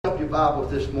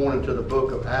Bibles this morning to the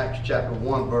book of Acts chapter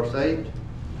 1 verse 8.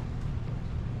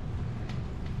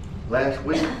 Last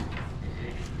week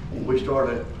we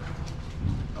started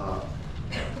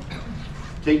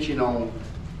teaching on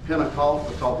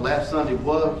Pentecost because last Sunday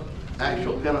was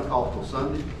actual Pentecostal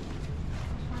Sunday.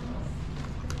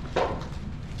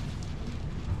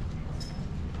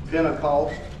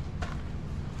 Pentecost,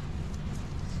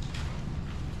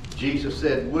 Jesus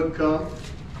said would come.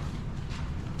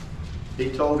 He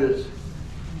told his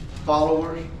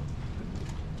followers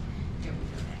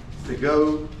to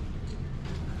go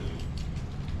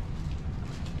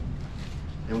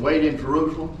and wait in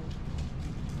Jerusalem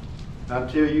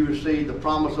until you receive the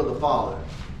promise of the Father,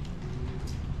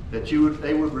 that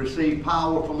they would receive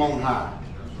power from on high.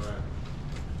 That's right.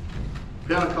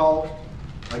 Pentecost,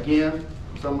 again,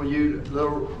 some of you, a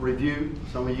little review,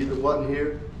 some of you that wasn't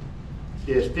here,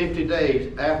 is 50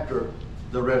 days after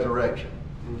the resurrection.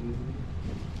 Mm-hmm.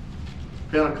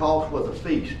 Pentecost was a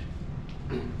feast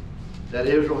that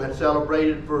Israel had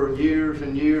celebrated for years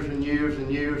and years and years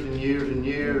and years and years and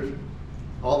years,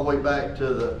 all the way back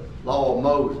to the law of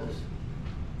Moses,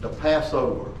 the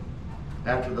Passover.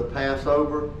 After the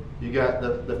Passover, you got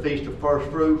the Feast of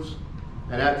First Fruits,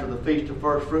 and after the Feast of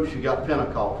First Fruits, you got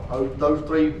Pentecost. Those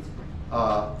three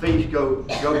feasts go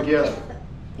together.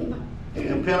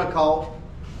 And Pentecost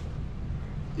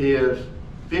is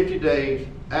 50 days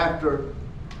after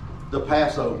the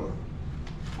Passover,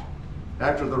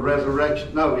 after the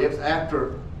resurrection. No, it's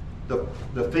after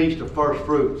the Feast of First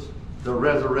Fruits, the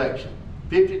resurrection.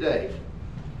 50 days.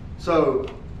 So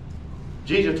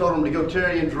Jesus told them to go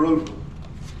tarry in Jerusalem.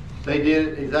 They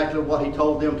did exactly what he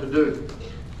told them to do.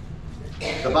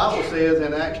 The Bible says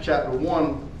in Acts chapter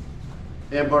 1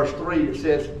 and verse 3, it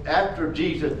says, after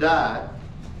Jesus died,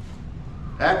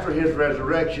 after his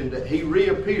resurrection, that he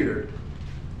reappeared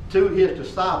to his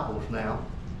disciples now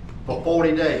for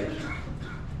 40 days,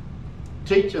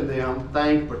 teaching them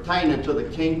things pertaining to the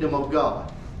kingdom of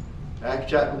God. Acts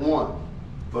chapter 1,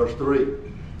 verse 3.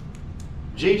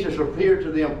 Jesus appeared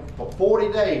to them for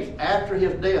 40 days after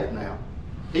his death now.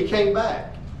 He came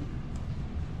back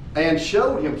and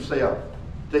showed himself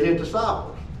to his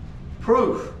disciples.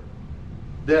 Proof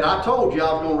that I told you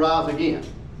I was going to rise again.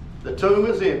 The tomb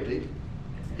is empty.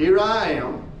 Here I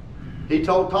am. He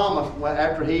told Thomas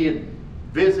after he had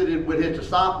visited with his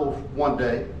disciples one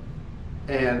day,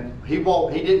 and he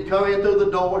didn't come in through the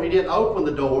door, he didn't open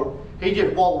the door, he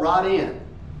just walked right in.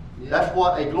 Yeah. That's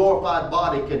what a glorified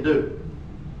body can do.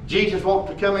 Jesus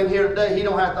wants to come in here today, he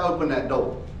don't have to open that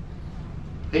door.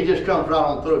 He just comes right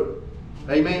on through.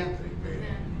 Amen?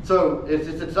 Amen. So as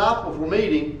his disciples were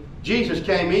meeting, Jesus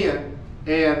came in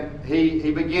and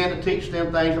he began to teach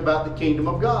them things about the kingdom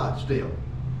of God still.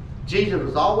 Jesus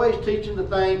was always teaching the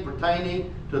things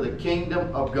pertaining to the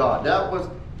kingdom of God. That was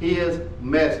his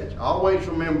message. Always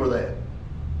remember that.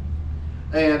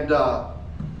 And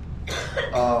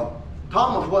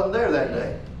Thomas wasn't there that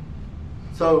day.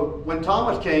 So when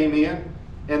Thomas came in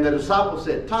and the disciples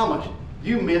said, Thomas,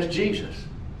 you missed Jesus.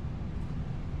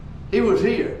 He was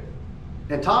here.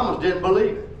 And Thomas didn't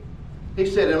believe it. He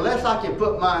said, unless I can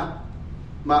put my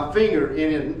finger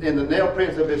in the nail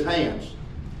prints of his hands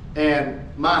and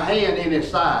my hand in his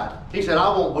side, he said, I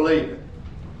won't believe it.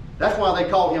 That's why they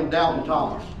called him Doubting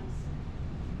Thomas.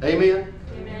 Amen?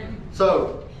 Amen.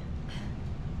 So,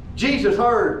 Jesus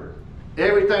heard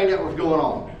everything that was going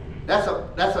on. That's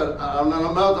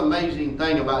another amazing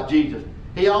thing about Jesus.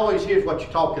 He always hears what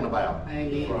you're talking about.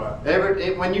 Amen.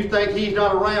 Right. When you think he's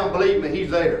not around, believe me,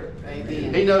 he's there.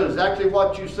 Amen. He knows exactly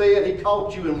what you said. He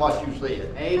caught you in what you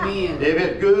said. Amen. If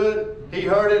it's good, he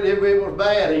heard it. If it was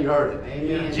bad, he heard it.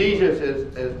 Amen. Jesus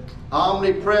is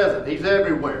omnipresent. He's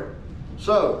everywhere.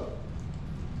 So,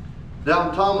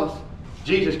 down Thomas,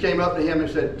 Jesus came up to him and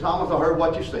said, Thomas, I heard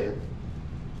what you said.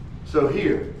 So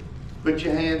here, put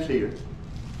your hands here.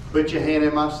 Put your hand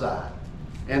in my side.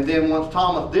 And then once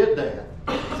Thomas did that,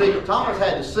 see, Thomas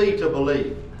had to see to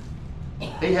believe.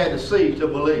 He had to see to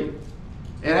believe.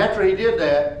 And after he did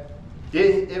that,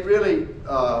 it really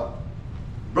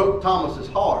broke Thomas's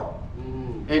heart.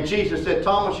 And Jesus said,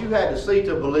 Thomas, you had to see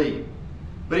to believe.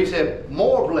 But he said,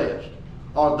 more blessed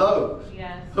are those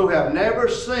who have never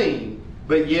seen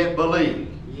but yet believe.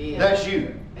 Yes. That's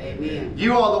you. Amen.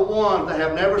 You are the ones that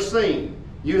have never seen.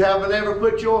 You haven't ever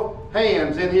put your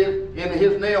hands in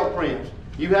his nail prints.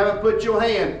 You haven't put your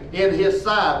hand in his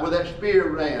side where that spear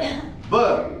ran.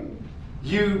 But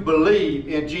you believe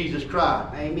in Jesus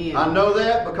Christ. Amen. I know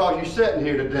that because you're sitting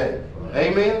here today.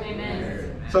 Amen?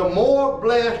 Amen. So more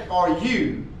blessed are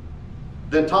you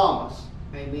than Thomas.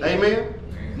 Amen. Amen?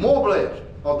 More blessed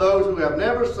are those who have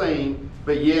never seen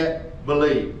but yet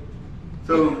believe.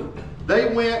 So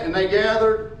they went and they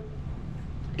gathered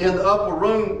in the upper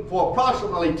room for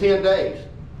approximately 10 days.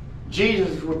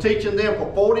 Jesus was teaching them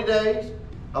for 40 days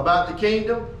about the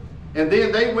kingdom. And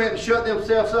then they went and shut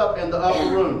themselves up in the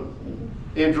upper room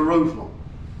in Jerusalem.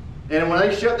 And when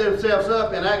they shut themselves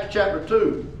up in Acts chapter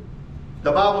 2,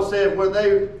 the Bible says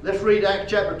let's read Acts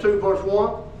chapter 2 verse 1.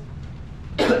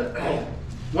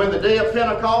 When the day of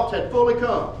Pentecost had fully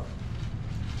come,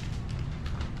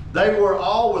 they were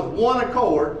all with one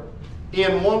accord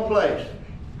in one place.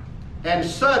 And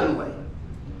suddenly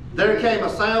there came a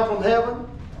sound from heaven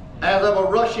as of a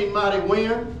rushing mighty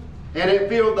wind, and it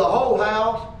filled the whole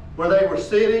house where they were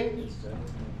sitting.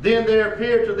 Then there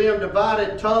appeared to them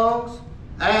divided tongues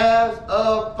as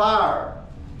of fire,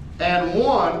 and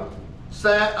one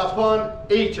sat upon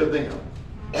each of them.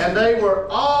 And they were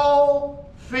all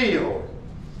filled,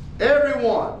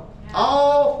 everyone,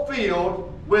 all filled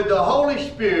with the Holy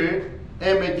Spirit,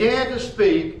 and began to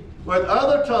speak with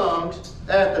other tongues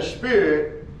as the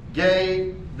Spirit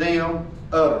gave them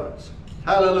utterance.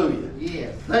 Hallelujah.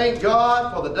 Yes. Thank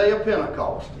God for the day of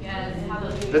Pentecost. Yes.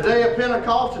 Hallelujah. The day of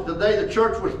Pentecost is the day the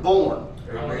church was born.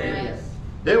 Amen. Yes.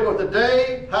 It was the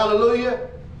day, hallelujah,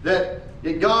 that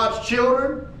God's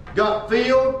children got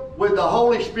filled with the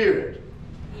Holy Spirit.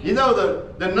 You know,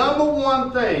 the number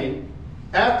one thing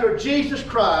after Jesus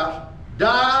Christ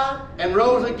died and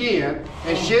rose again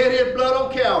and shed his blood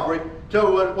on Calvary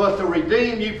was to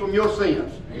redeem you from your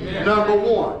sins. Amen. Number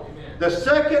one. Amen. The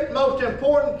second most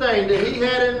important thing that he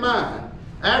had in mind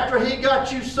after he got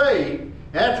you saved,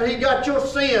 after he got your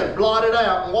sins blotted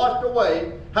out and washed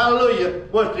away, hallelujah,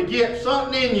 was to get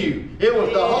something in you. It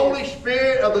was the Holy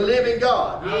Spirit of the living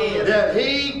God that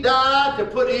he died to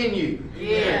put in you.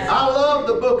 Yes. I love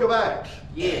the book of Acts.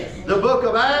 Yes. The book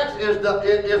of Acts is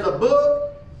a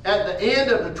book at the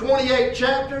end of the 28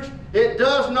 chapters. It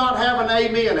does not have an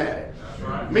amen at it. That's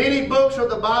right. Many books of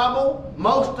the Bible,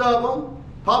 most of them,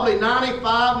 probably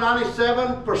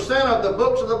 95-97% of the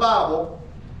books of the Bible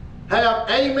have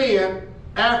amen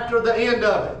after the end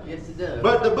of it. Yes, it does.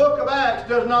 But the book of Acts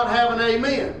does not have an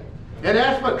amen. And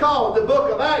that's because the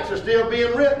book of Acts is still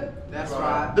being written. That's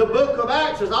right. The book of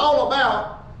Acts is all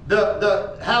about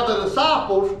how the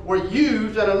disciples were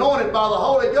used and anointed by the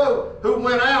Holy Ghost, who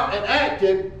went out and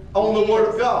acted on the Word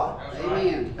of God.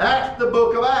 Amen. That's the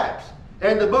book of Acts.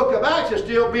 And the book of Acts is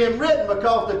still being written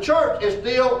because the church is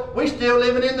we're still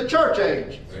living in the church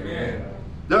age. Amen.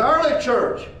 The early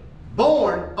church,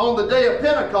 born on the day of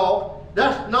Pentecost,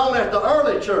 that's known as the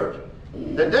early church.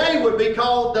 Today would be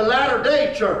called the latter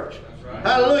day church. That's right.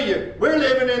 Hallelujah. We're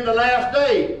living in the last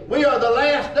day. We are the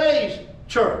last days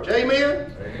church.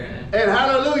 Amen? Amen. And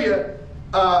hallelujah,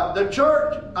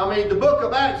 the book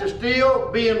of Acts is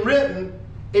still being written.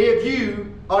 If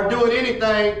you are doing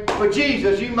anything for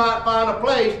Jesus, you might find a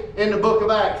place in the book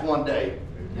of Acts one day.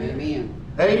 Amen.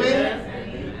 Amen?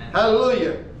 Amen.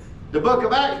 Hallelujah. The book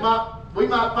of Acts we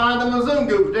might find the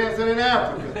Mzungus dancing in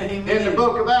Africa. Amen. In the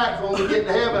book of Acts when we get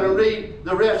to heaven and read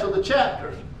the rest of the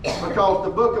chapters. Because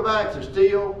the book of Acts is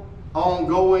still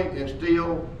ongoing and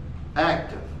still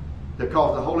active.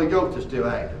 Because the Holy Ghost is still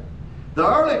active. The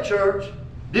early church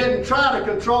didn't try to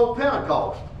control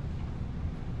Pentecost.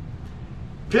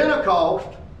 Pentecost,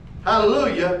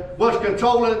 hallelujah, was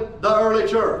controlling the early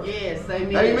church. Yes,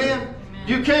 amen. Amen?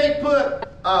 You can't put,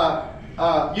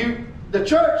 the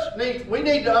church we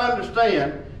need to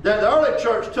understand that the early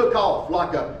church took off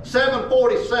like a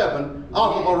 747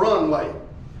 off of a runway.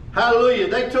 Hallelujah.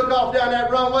 They took off down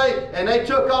that runway, and they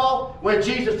took off when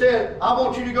Jesus said, I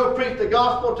want you to go preach the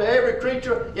gospel to every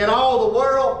creature in all the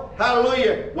world.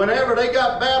 Hallelujah. Whenever they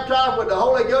got baptized with the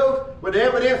Holy Ghost, with the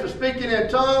evidence of speaking in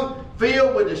tongues,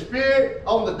 filled with the Spirit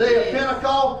on the day of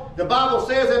Pentecost, the Bible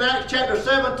says in Acts chapter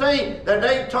 17 that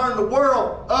they turned the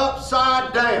world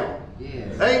upside down.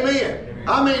 Yes. Amen.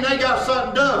 I mean, they got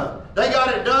something done. They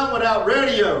got it done without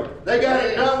radio. They got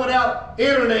it done without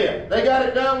internet. They got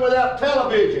it done without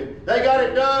television. They got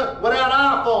it done without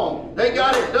iPhone. They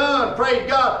got it done, praise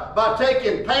God, by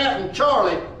taking Pat and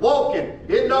Charlie walking,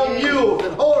 hitting on mules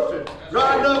and horses,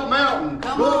 riding up mountains,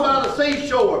 going by the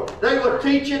seashore. They were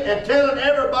teaching and telling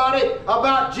everybody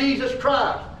about Jesus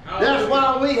Christ. That's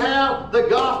why we have the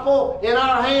gospel in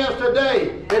our hands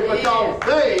today. It's because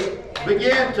they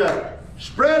began to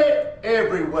spread it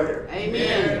everywhere.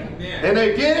 Amen. And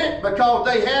they did it because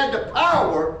they had the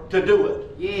power to do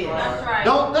it. Yes. That's right.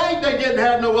 Don't think they didn't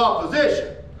have no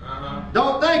opposition. Uh-huh.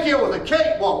 Don't think it was a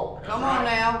cakewalk. Come on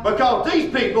now. Because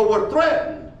these people were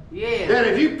threatened Yes. that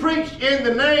if you preach in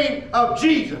the name of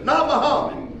Jesus, not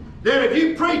Muhammad, that if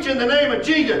you preach in the name of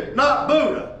Jesus, not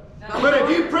Buddha, But if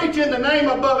you preach in the name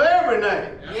above every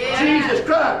name, Yeah. Jesus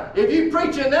Christ, if you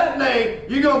preach in that name,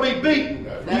 you're going to be beaten.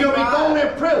 You're going to be thrown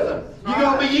in prison. You're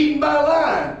going to be eaten by a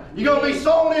lion. You're going to be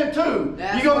sown in two.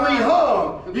 You're going to be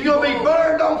hung. You're going to be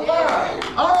burned on fire.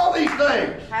 All these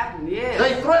things. Yes.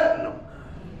 They threaten them.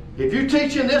 If you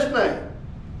teach in this name,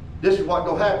 this is what's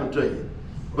going to happen to you.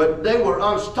 But they were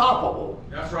unstoppable.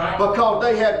 That's right. Because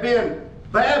they had been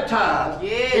baptized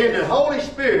in the Holy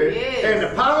Spirit and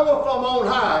the power from on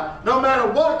high. No matter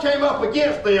what came up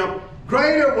against them,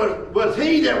 greater was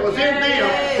he that was in them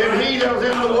than he that was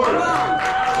in the world.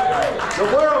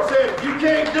 The world said, you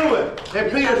can't do it.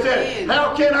 And Peter said,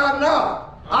 how can I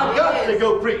not? I've got to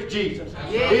go preach Jesus.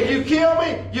 If you kill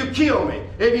me, you kill me.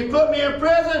 If you put me in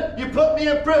prison, you put me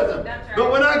in prison.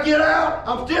 But when I get out,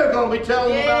 I'm still going to be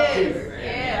telling them about Jesus.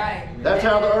 That's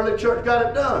how the early church got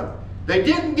it done. They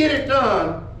didn't get it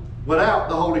done without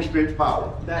the Holy Spirit's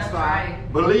power. That's right.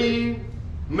 Believe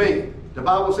me. The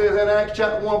Bible says in Acts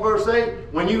chapter 1 verse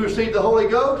 8, when you receive the Holy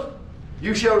Ghost,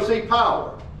 you shall receive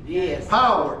power. Yes.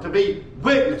 Power to be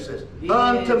witnesses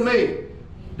unto me.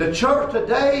 The church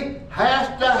today has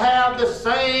to have the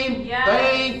same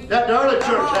thing that the early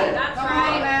church had. That's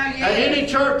right. And any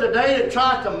church today that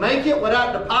tries to make it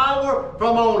without the power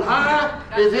from on high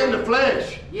is in the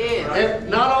flesh. Yes. And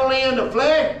not only in the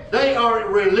flesh, they are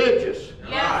religious.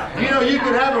 Yes. You know, you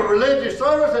can have a religious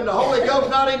service and the Holy Ghost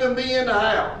not even be in the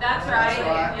house. That's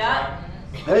right.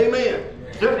 Yep. Amen.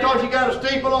 Just because you got a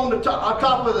steeple on the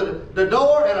top of the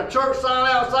door and a church sign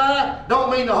outside, don't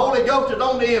mean the Holy Ghost is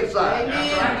on the inside.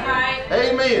 That's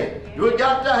right. Amen. We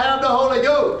got to have the Holy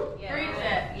Ghost. Preach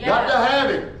it. Got to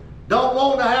have Him. Don't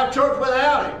want to have church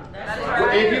without Him. That's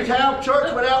right. If you have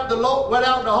church without the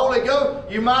Holy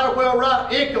Ghost, you might as well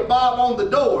write Ichabod on the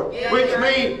door, which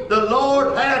means the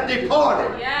Lord has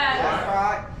departed. Yes. That's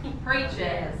right. Preach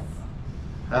it.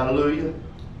 Hallelujah.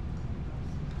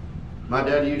 My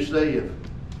daddy used to say,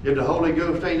 if the Holy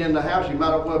Ghost ain't in the house, you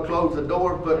might as well close the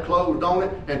door, put clothes on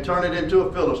it, and turn it into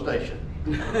a filling station.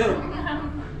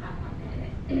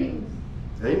 Amen.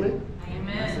 Amen.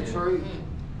 That's the truth.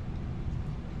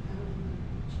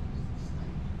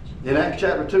 In Acts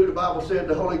chapter 2, the Bible said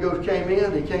the Holy Ghost came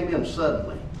in. He came in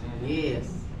suddenly.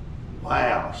 Yes.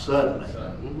 Wow, suddenly.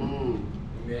 Mm-hmm.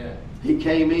 Amen. He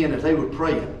came in as they were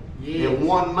praying in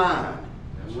one mind,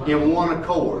 in one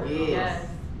accord. Yes.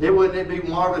 Wouldn't it be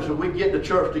marvelous if we get the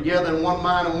church together in one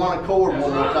mind and one accord one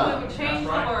more We time? would change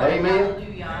the world. Amen.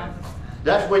 Hallelujah.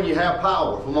 That's when you have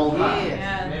power from on high.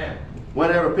 Yes. Amen.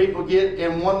 Whenever people get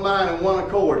in one mind and one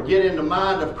accord, get in the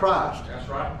mind of Christ. That's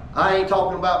right. I ain't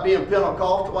talking about being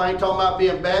Pentecostal. I ain't talking about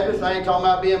being Baptist. I ain't talking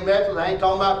about being Methodist. I ain't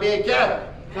talking about being Catholic.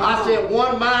 I said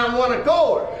one mind, one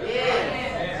accord.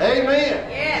 Yes. Amen.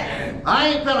 Yes. I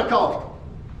ain't Pentecostal.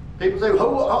 People say,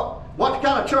 what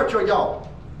kind of church are y'all?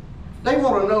 They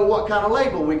want to know what kind of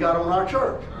label we got on our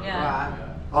church. Yeah.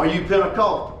 Right. Are you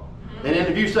Pentecostal? And then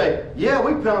if you say, yeah,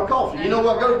 we Pentecostal, you know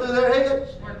what goes through their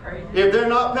heads? We're crazy. If they're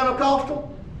not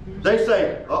Pentecostal, they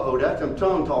say, uh-oh, that's them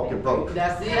tongue-talking folks.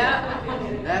 That's it.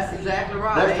 Yeah. That's exactly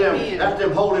right. That's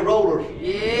them holy rollers.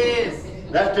 Yes.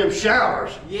 That's them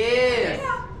shouters. Yes.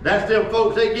 That's them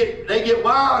folks, they get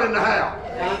wild in the house.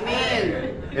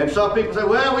 Amen. And some people say,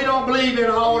 well, we don't believe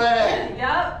in all that.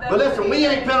 Yep. But listen, we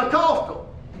ain't Pentecostal.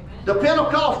 The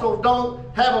Pentecostals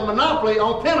don't have a monopoly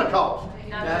on Pentecost.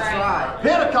 That's right.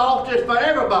 Pentecost is for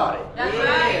everybody. That's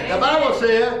Yeah. The right. Bible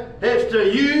says it's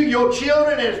to you, your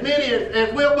children, as many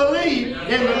as will believe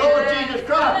in the Lord Jesus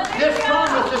Christ. This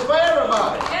promise is for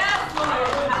everybody. Yes,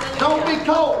 Lord. Don't be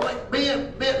caught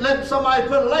letting somebody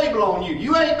put a label on you.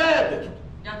 You ain't Baptist.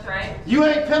 That's right. You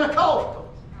ain't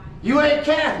Pentecostal. You ain't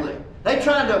Catholic. They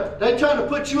trying to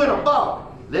put you in a box.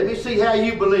 Let me see how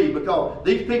you believe, because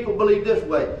these people believe this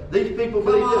way. These people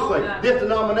believe this way. This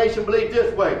denomination believes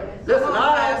this way. Listen,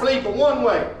 I don't believe in one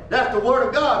way. That's the Word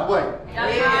of God way.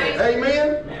 That's right.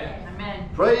 Amen? Amen.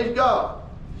 Praise God.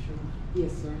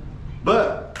 Yes, sir.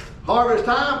 But harvest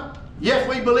time, yes,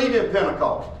 we believe in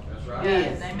Pentecost. That's right.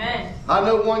 Yes. Amen. I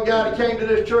know one guy that came to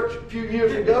this church a few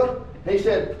years ago. He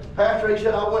said, Pastor, he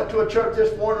said, I went to a church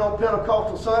this morning on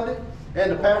Pentecostal Sunday. And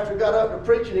the pastor got up to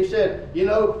preach, and he said, I'm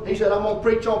going to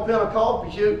preach on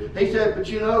Pentecost. He said, but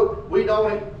we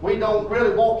don't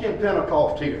really walk in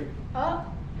Pentecost here. Oh.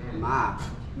 My.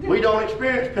 We don't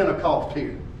experience Pentecost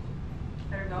here.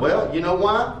 There you go. Well, you know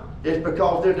why? It's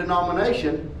because their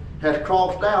denomination has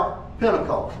crossed out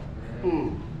Pentecost.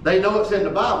 They know it's in the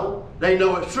Bible. They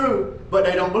know it's true, but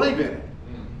they don't believe in it.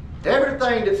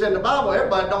 Everything that's in the Bible,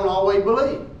 everybody don't always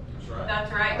believe.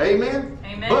 That's right. Amen?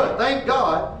 Amen. But thank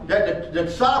God that the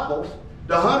disciples,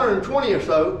 the 120 or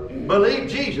so, believed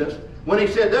Jesus, when he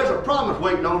said, there's a promise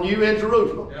waiting on you in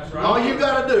Jerusalem. That's right. All you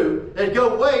got to do is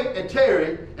go wait and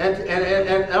tarry,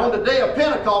 and on the day of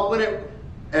Pentecost, when it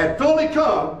had fully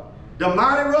come, the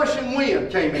mighty rushing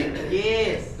wind came in.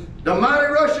 Yes. The mighty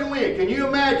rushing wind. Can you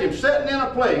imagine sitting in a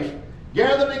place,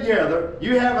 gathered together,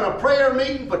 you having a prayer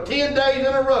meeting for 10 days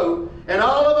in a row, and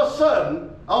all of a sudden,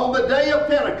 on the day of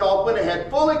Pentecost, when it had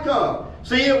fully come,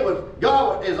 see, it was,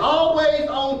 God is always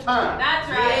on time. That's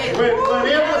right. When it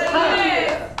was Yes.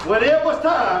 time, when it was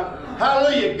time,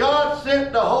 hallelujah, God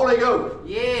sent the Holy Ghost.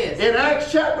 Yes. In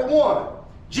Acts chapter 1,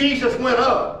 Jesus went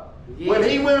up. Yes. When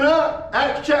he went up,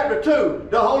 Acts chapter 2,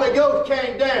 the Holy Ghost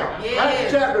came down. Yes.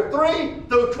 Acts chapter 3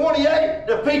 through 28,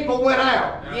 the people went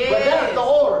out. Yes. But that's the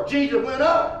order. Jesus went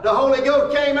up, the Holy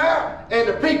Ghost came out, and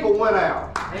the people went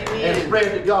out. Amen. And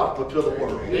spread the gospel to the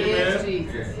world. Yes, Amen.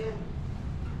 Jesus.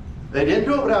 They didn't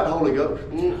do it without the Holy Ghost.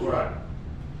 That's right.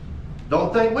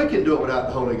 Don't think we can do it without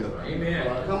the Holy Ghost.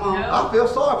 Amen. Come on. No. I feel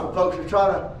sorry for folks who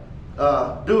try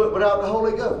to do it without the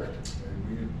Holy Ghost.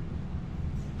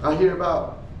 I hear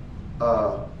about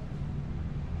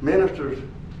ministers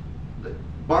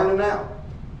burning out.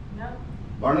 No.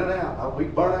 Burning out. We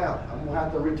burn out. I'm going to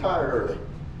have to retire early.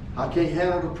 I can't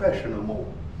handle the pressure no more.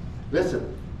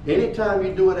 Listen, anytime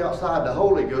you do it outside the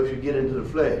Holy Ghost, you get into the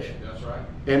flesh. That's right.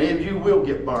 And then you will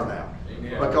get burned out.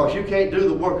 Amen. Because you can't do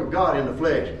the work of God in the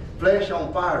flesh. Flesh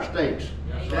on fire stinks.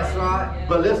 That's right.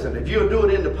 But listen, if you'll do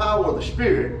it in the power of the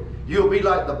Spirit, you'll be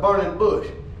like the burning bush.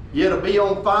 It'll be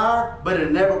on fire, but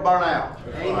it'll never burn out.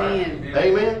 Amen.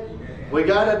 Amen? We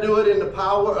got to do it in the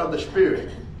power of the Spirit.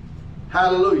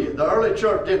 Hallelujah. The early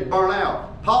church didn't burn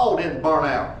out. Paul didn't burn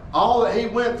out. All that he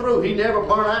went through, he never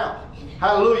burned out.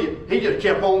 Hallelujah. He just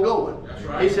kept on going. That's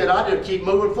right. He said, I just keep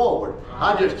moving forward.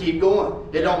 I just keep going.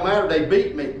 It don't matter they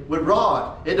beat me with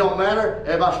rods. It don't matter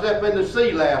if I slept in the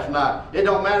sea last night. It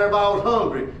don't matter if I was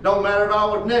hungry. Don't matter if I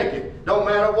was naked. Don't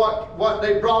matter what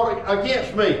they brought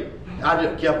against me. I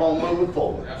just kept on moving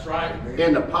forward. That's right.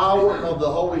 In the power of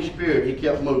the Holy Spirit, he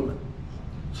kept moving.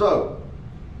 So,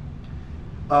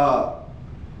 the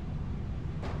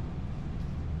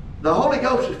Holy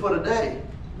Ghost is for today.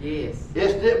 Yes.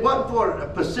 It wasn't for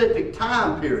a specific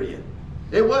time period.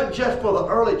 It wasn't just for the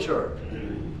early church.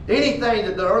 Anything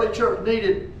that the early church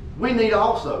needed, we need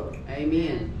also.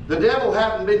 Amen. The devil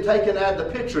hadn't been taken out of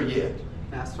the picture yet.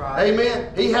 That's right.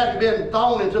 Amen. He hadn't been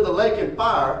thrown into the lake and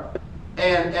fire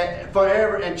and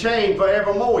forever and chained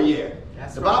forevermore yet.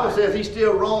 That's The Bible right. says he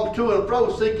still roams to and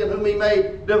fro, seeking whom he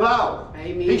may devour.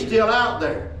 Amen. He's still out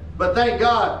there. But thank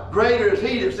God, greater is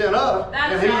he that's in us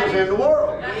That's than he right. is in the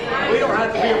world. That's right. We don't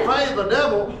have to be afraid of the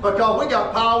devil because we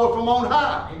got power from on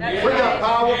high. That's We got right.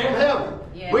 power from heaven.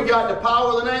 Yes. We got the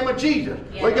power of the name of Jesus.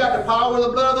 Yes. We got the power of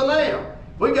the blood of the Lamb.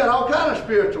 We got all kind of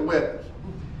spiritual weapons.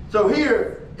 So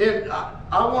here,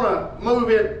 I want to move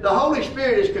in. The Holy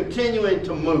Spirit is continuing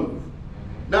to move.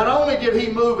 Not only did he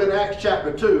move in Acts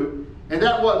chapter 2, and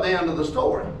that wasn't the end of the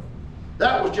story.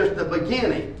 That was just the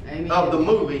beginning Amen. of the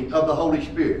moving of the Holy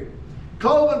Spirit.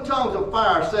 Cloven tongues of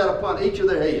fire sat upon each of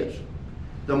their heads.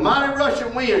 The mighty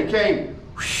rushing wind came.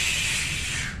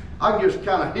 I can just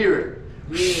kind of hear it.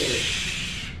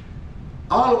 Yes.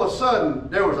 All of a sudden,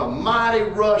 there was a mighty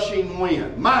rushing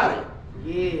wind. Mighty.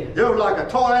 Yes. There was like a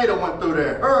tornado went through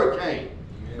there. Hurricane.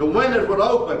 The windows would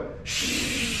open.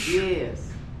 Yes.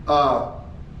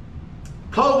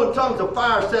 Cloven tongues of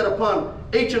fire set upon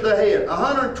each of their heads.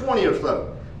 120 or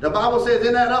so. The Bible says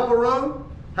in that upper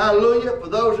room, hallelujah, for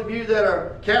those of you that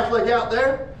are Catholic out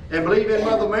there and believe in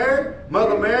Mother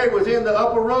Mary was in the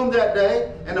upper room that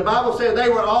day, and the Bible said they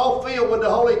were all filled with the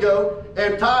Holy Ghost,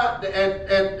 and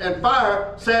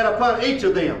fire sat upon each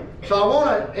of them. So I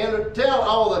want to tell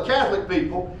all the Catholic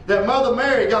people that Mother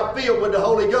Mary got filled with the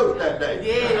Holy Ghost that day.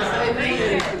 Yes.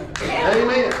 Amen.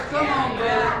 Amen. Come on,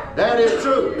 brother. That is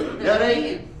true. That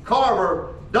ain't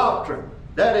Carver doctrine.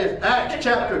 That is Acts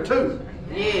chapter 2.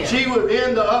 Yes. She was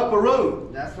in the upper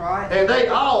room, That's right. and they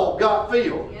all got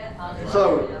filled.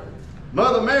 So,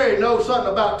 Mother Mary knows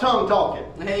something about tongue talking.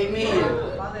 Amen.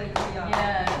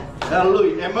 Yes.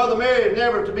 Hallelujah. And Mother Mary is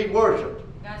never to be worshipped.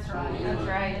 That's right. That's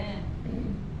right.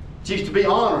 She's to be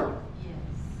honored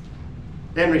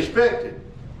Yes. and respected,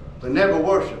 but never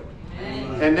worshipped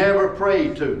Amen. and never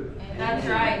prayed to. That's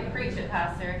right. Preach it,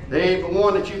 Pastor. There ain't but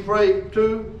one that you pray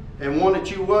to and one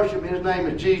that you worship. His name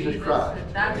is Jesus Christ.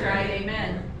 That's right.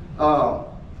 Amen.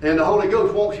 And the Holy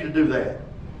Ghost wants you to do that.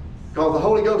 Because the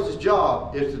Holy Ghost's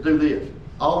job is to do this.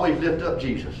 Always lift up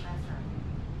Jesus. That's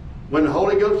right. When the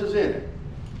Holy Ghost is in it,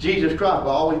 Jesus Christ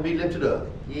will always be lifted up.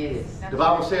 Yes. The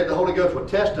Bible said the Holy Ghost will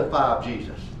testify of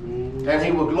Jesus. and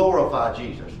he will glorify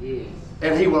Jesus. Yes.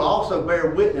 And he will also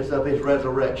bear witness of his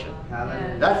resurrection.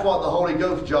 Hallelujah. That's what the Holy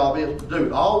Ghost's job is to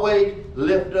do. Always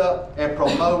lift up and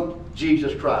promote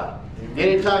Jesus Christ.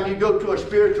 Anytime you go to a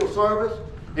spiritual service,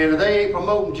 and if they ain't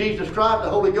promoting Jesus Christ, the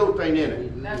Holy Ghost ain't in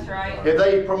it. That's right. If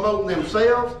they promoting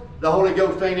themselves, the Holy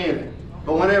Ghost ain't in it.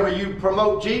 But whenever you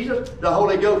promote Jesus, the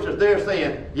Holy Ghost is there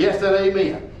saying, yes and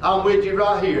amen. I'm with you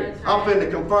right here. That's I'm right. finna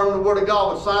confirm the Word of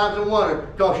God with signs and wonders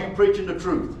because you're preaching the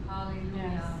truth.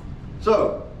 Hallelujah.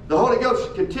 So, the Holy Ghost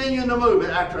is continuing the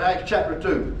movement after Acts chapter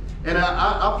 2. And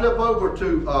I flip over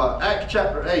to Acts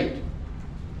chapter 8.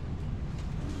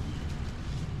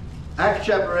 Acts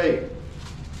chapter 8.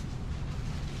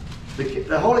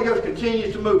 The Holy Ghost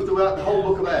continues to move throughout the whole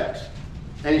book of Acts.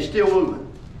 And he's still moving.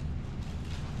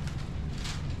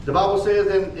 The Bible says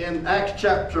in Acts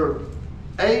chapter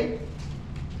 8,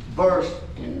 verse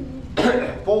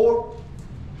 4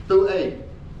 through 8.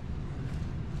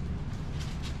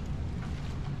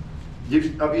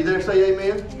 Are you there? Say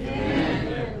amen.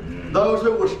 Amen. Those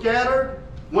who were scattered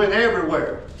went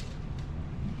everywhere,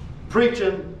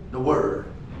 preaching the word.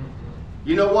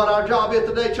 You know what our job is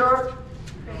today, church?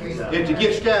 Is to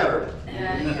get scattered.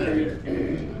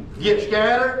 Yes. Get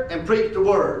scattered and preach the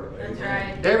word. That's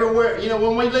right. Everywhere. You know,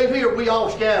 when we leave here, we all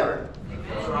scattered.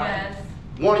 Yes.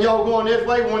 One of y'all going this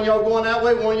way, one of y'all going that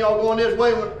way, one of y'all going this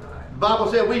way. The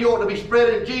Bible said we ought to be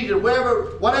spreading Jesus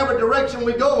whatever direction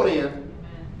we going in.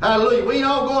 Hallelujah. We ain't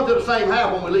all going to the same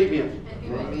house when we leave here.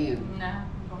 Amen. No.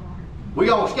 We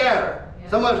all scatter.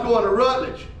 Somebody's going to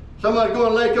Rutledge. Somebody's going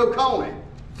to Lake Oconee.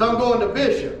 Some going to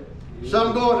Bishop.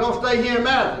 Some going to stay here in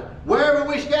Madison. Wherever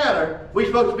we scatter, we're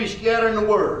supposed to be scattering the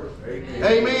word.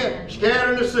 Amen.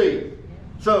 Scattering the seed.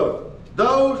 So,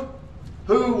 those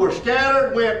who were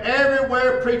scattered went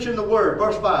everywhere preaching the word.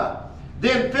 Verse 5.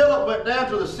 Then Philip went down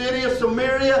to the city of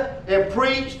Samaria and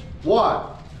preached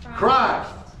what?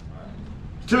 Christ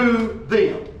to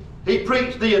them. He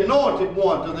preached the anointed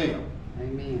one to them.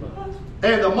 Amen.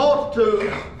 And the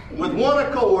multitude with one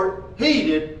accord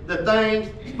heeded the things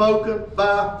spoken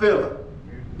by Philip.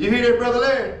 You hear that, Brother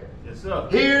Larry? Yes, sir.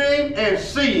 Hearing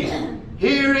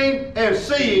and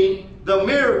seeing the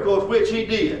miracles which he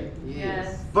did.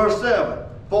 Yes. Verse 7.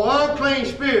 For unclean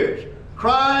spirits,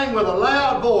 crying with a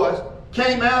loud voice,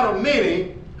 came out of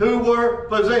many who were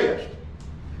possessed.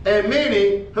 And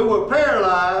many who were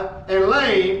paralyzed and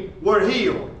lame were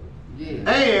healed. Yes.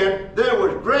 And there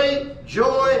was great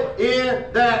joy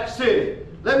in that city.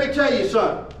 Let me tell you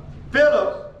something.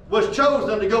 Philip was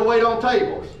chosen to go wait on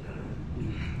tables.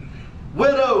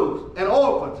 Widows and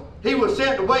orphans, he was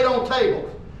sent to wait on tables.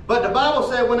 But the Bible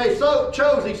said when they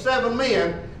chose these 7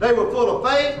 men, they were full of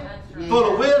faith, Right.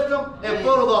 full of wisdom, and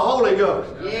full of the Holy Ghost.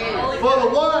 Yes. Full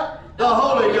of what? The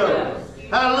Holy Ghost.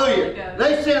 Hallelujah.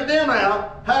 They sent them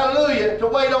out, hallelujah, to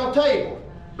wait on tables.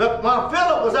 But while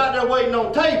Philip was out there waiting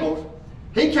on tables,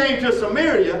 he came to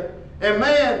Samaria, and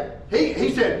man, he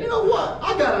said, you know what?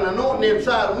 I got an anointing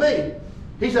inside of me.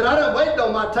 He said, I done waited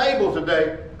on my table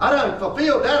today. I done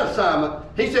fulfilled that assignment.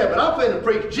 He said, but I'm finna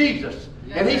preach Jesus.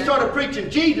 And he started preaching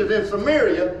Jesus in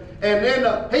Samaria, and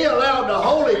then he allowed the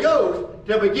Holy Ghost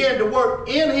to begin to work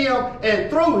in him and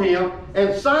through him,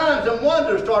 and signs and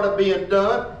wonders started being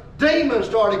done. Demons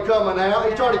started coming out.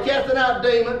 He started casting out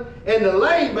demons, and the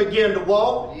lame began to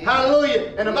walk. Yes.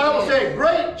 Hallelujah. And the Bible Yes. said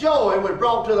great joy was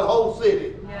brought to the whole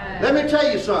city. Yes. Let me tell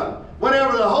you something.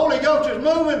 Whenever the Holy Ghost is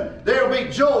moving, there'll be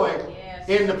joy Yes.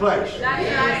 in the place. That's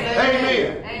Yes. right.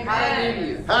 Amen. Amen.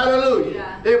 Hallelujah. Hallelujah.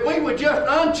 Yeah. If we would just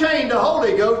unchain the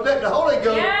Holy Ghost, let the Holy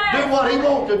Ghost Yes. do what he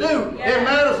wants to do Yes. in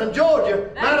Madison, Georgia,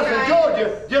 That's Madison, right.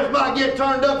 Georgia just might get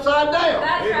turned upside down.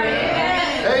 That's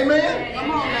right. Amen. Amen.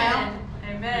 Come on now.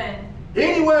 Amen.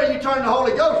 Anywhere you turn the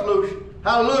Holy Ghost loose,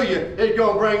 hallelujah, it's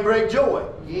going to bring great joy.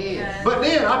 Yes. But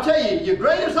then, I tell you, your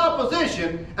greatest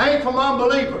opposition ain't from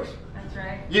unbelievers. That's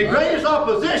right. Your greatest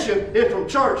opposition is from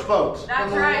church folks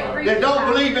That's right. Preach that don't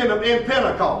it. believe in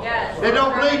Pentecost. Yes. They don't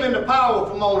That's right. believe in the power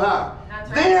from on high. That's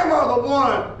right. Them are the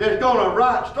ones that's going to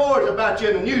write stories about you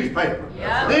in the newspaper.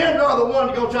 Yep. Them are the ones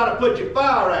that's going to try to put your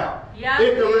fire out. Yep.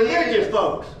 It's the religious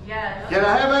folks. Yes. Can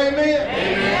I have amen?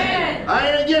 Amen.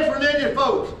 I ain't against religious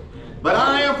folks, but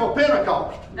I am for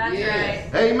Pentecost. That's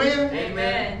Yes. right. Amen?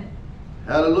 Amen.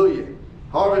 Hallelujah.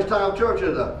 Harvest Time Church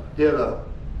is a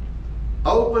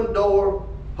open door,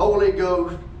 Holy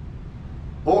Ghost,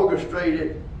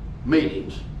 orchestrated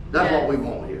meetings. That's what we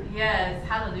want here. Yes.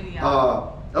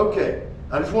 Hallelujah. Okay.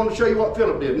 I just want to show you what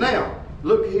Philip did. Now,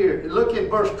 look here. Look in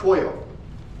verse 12.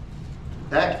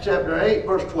 Acts chapter 8,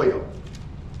 verse 12.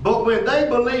 But when they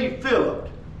believed Philip,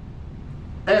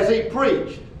 as he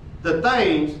preached the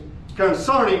things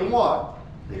concerning what?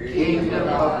 The kingdom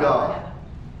of God.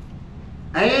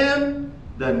 and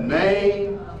the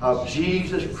name of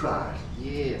Jesus Christ.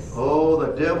 Yes. Oh,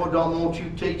 the devil don't want you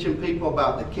teaching people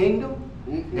about the kingdom,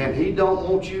 and he don't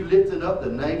want you lifting up the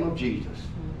name of Jesus.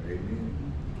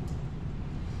 Amen.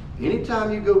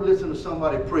 Anytime you go listen to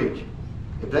somebody preach,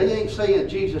 if they ain't saying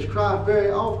Jesus Christ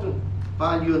very often,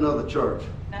 find you another church.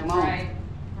 That's Come on. right.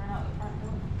 Run out the front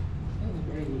door.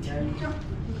 There you go.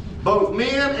 Both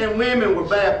men and women were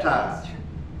baptized.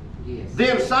 Yes.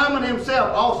 Then Simon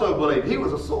himself also believed. He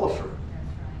was a sorcerer.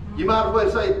 You might as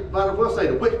well say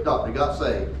the witch doctor got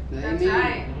saved. That's Amen.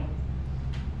 right.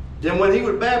 Then when he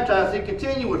was baptized, he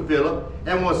continued with Philip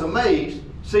and was amazed,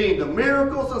 seeing the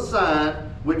miracles and signs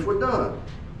which were done.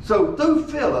 So through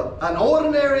Philip, an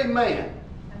ordinary man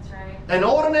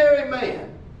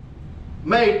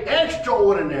made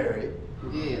extraordinary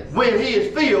Yes. when he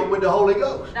is filled with the Holy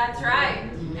Ghost. That's right.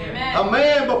 Amen. A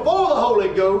man before the Holy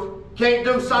Ghost can't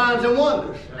do signs and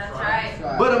wonders. That's right. That's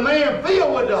right. But a man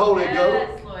filled with the Holy Yes,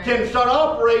 Ghost Lord. can start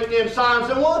operating in signs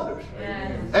and wonders.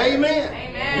 Yes. Amen.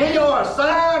 Amen. We are a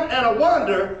sign and a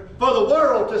wonder for the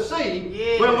world to see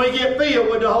Yes. when we get filled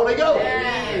with the Holy Ghost.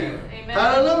 Yes. Amen.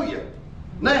 Hallelujah.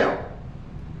 Now,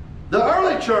 the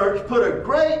early church put a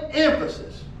great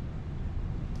emphasis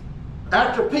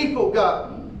after people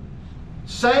got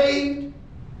saved,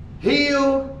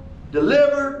 healed,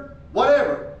 delivered,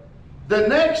 whatever. The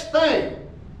next thing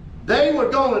they were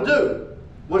going to do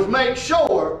was make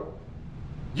sure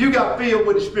you got filled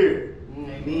with the Spirit.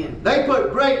 Amen. They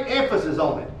put great emphasis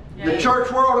on it. The Yes.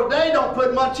 church world today don't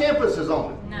put much emphasis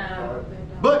on it. No.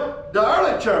 But the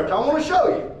early church, I want to show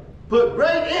you, put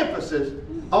great emphasis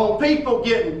on people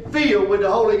getting filled with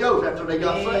the Holy Ghost after they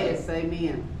got saved. Yes.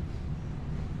 Amen.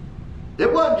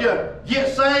 It wasn't just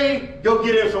get saved, go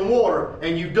get in some water,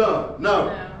 and you done. No.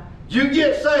 No. You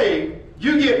get saved,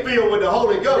 you get filled with the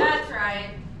Holy Ghost. That's right.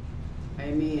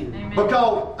 Amen. Amen.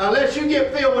 Because unless you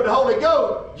get filled with the Holy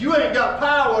Ghost, you ain't got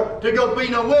power to go be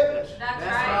no witness. That's That's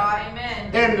right. right.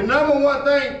 Amen. And the number one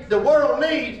thing the world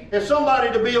needs is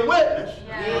somebody to be a witness.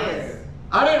 Yes.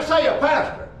 I didn't say a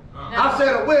pastor. I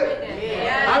said a witness.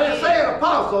 Yes. I didn't say an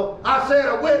apostle. I said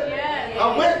a witness. Yes.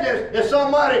 A witness is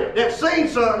somebody that seen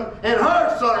something and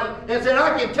heard something and said,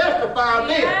 I can testify of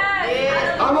this.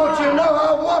 Yes. I want you to know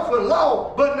I once was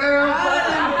lost, but now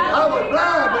I was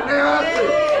blind, but now I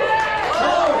see.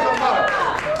 Come on, somebody.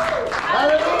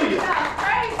 Hallelujah.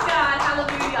 Praise God.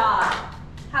 Hallelujah.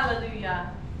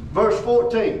 Hallelujah. Verse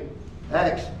 14.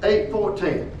 Acts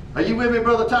 8:14. Are you with me,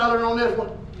 Brother Tyler, on this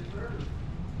one?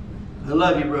 I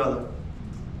love you, brother.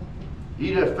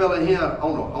 You just fell in here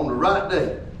on the right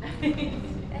day.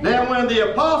 Now when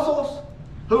the apostles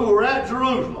who were at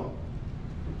Jerusalem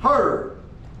heard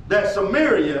that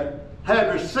Samaria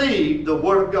had received the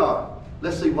word of God,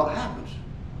 let's see what happens.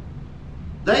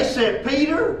 They sent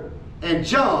Peter and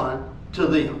John to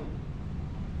them.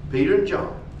 Peter and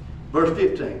John. Verse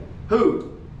 15.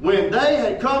 Who, when they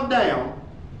had come down,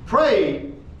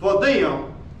 prayed for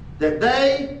them that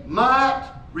they might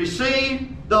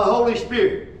receive the Holy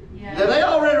Spirit. Yes. Now they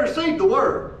already received the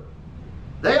word.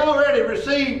 They already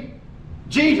received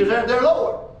Jesus as their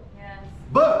Lord. Yes.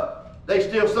 But they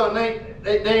still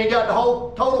they ain't got the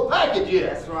whole total package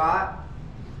yet. That's right.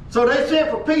 So they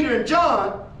sent for Peter and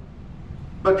John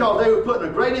because they were putting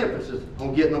a great emphasis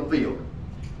on getting them filled.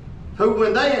 Who,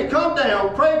 when they had come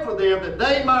down, prayed for them that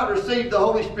they might receive the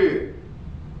Holy Spirit.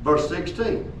 Verse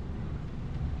 16.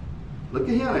 Look at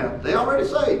here now. They already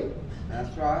saved.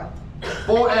 That's right.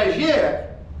 For as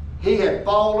yet he had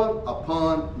fallen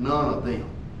upon none of them.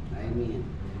 Amen.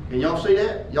 Can y'all see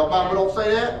that? Y'all Bible don't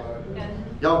say that? Yes.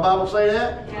 Y'all Bible say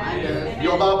that? Yes.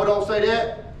 Your Bible don't say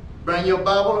that? Bring your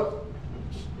Bible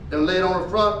and lay it on the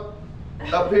front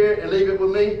up here and leave it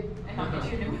with me. And I'll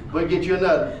get you a new one. We'll get you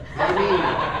another.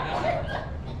 Amen.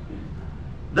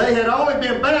 They had only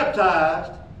been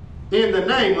baptized in the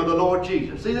name of the Lord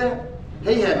Jesus. See that?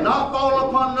 He had not fallen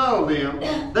upon none of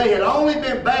them. They had only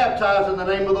been baptized in the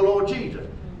name of the Lord Jesus.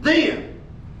 Then,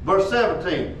 verse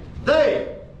 17,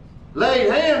 they laid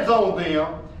hands on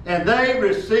them and they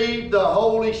received the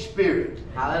Holy Spirit.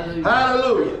 Hallelujah.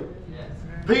 Hallelujah.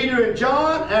 Peter and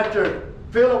John, after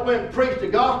Philip went and preached the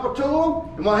gospel to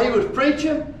them, and while he was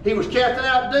preaching, he was casting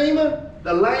out demons,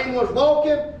 the lame was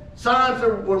walking, signs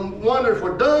and wonders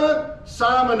were done.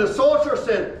 Simon the sorcerer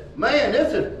said, man,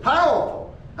 this is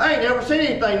powerful. I ain't never seen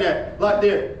anything like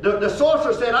this. The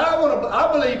sorcerer said,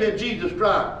 I believe in Jesus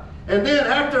Christ. And then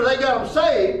after they got them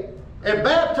saved and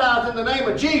baptized in the name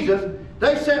of Jesus,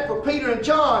 they sent for Peter and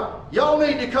John, y'all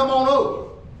need to come on over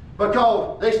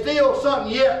because there's still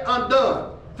something yet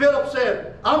undone. Philip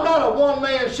said, I'm not a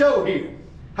one-man show here.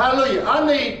 Hallelujah. I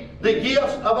need the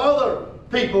gifts of other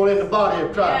people in the body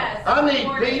of Christ. Yes. I need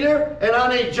Peter and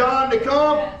I need John to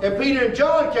come. Yes. And Peter and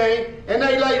John came and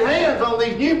they laid hands on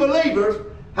these new believers.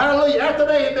 Hallelujah. After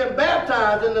they had been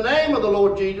baptized in the name of the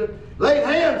Lord Jesus, laid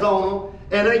hands on them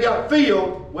and they got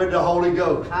filled with the Holy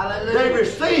Ghost. Hallelujah. They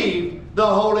received the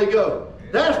Holy Ghost.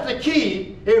 That's the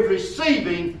key, is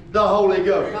receiving the Holy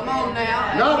Ghost. Come on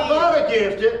now. Not Amen. fight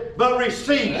against it, but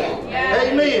receive it. Yes.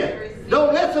 Amen. Receive.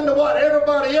 Don't listen to what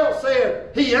everybody else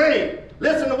says he ain't.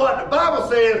 Listen to what the Bible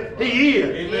says he is.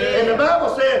 Amen. And the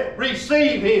Bible says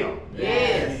receive him.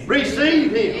 Yes.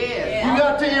 Receive him. Yes. You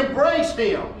got to embrace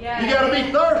him. Yes. You got to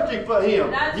be thirsty for him.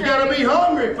 That's You got to right. be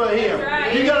hungry for him. That's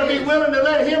right. You got to be willing to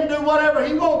let him do whatever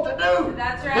he wants to do.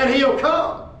 That's right. And he'll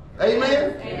come.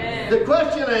 Amen. Amen. The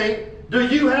question ain't, do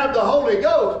you have the Holy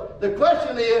Ghost? The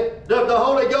question is, does the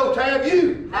Holy Ghost have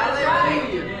you? That's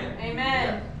Hallelujah. right.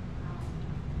 Amen.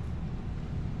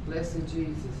 Blessed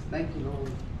Jesus. Thank you,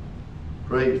 Lord.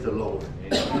 Praise the Lord.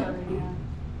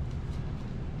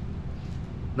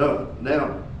 No,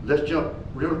 now let's jump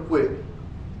real quick.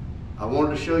 I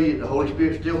wanted to show you the Holy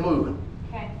Spirit's still moving.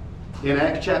 Okay. In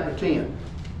Acts chapter 10,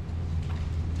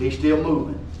 he's still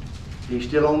moving. He's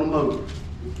still on the move.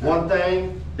 One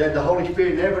thing that the Holy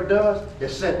Spirit never does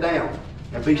is sit down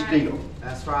and be still.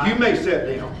 That's right. You may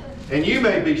sit down and you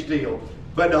may be still,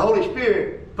 but the Holy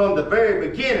Spirit, from the very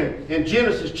beginning in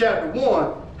Genesis chapter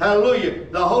 1, hallelujah,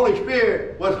 the Holy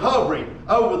Spirit was hovering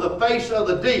over the face of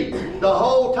the deep. The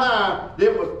whole time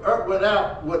it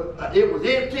was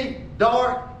empty,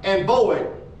 dark, and void.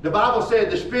 The Bible said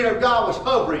the Spirit of God was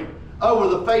hovering over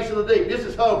the face of the deep. This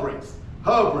is hovering,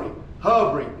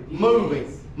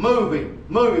 moving, moving,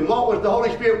 moving. What was the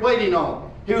Holy Spirit waiting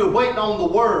on? He was waiting on the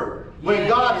Word. When Yes.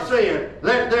 God said,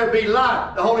 let there be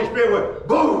light, the Holy Spirit went,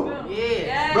 boom,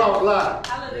 Yes. brought light.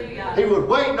 Hallelujah. He was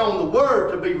waiting on the Word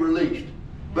to be released.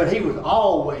 But he was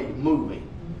always moving.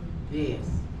 Yes.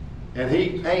 And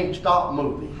he ain't stopped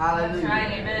moving. That's Hallelujah.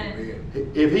 right.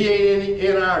 Amen. If he ain't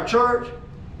in our church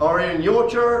or in your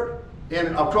church and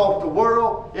across the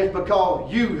world, it's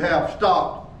because you have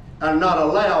stopped and not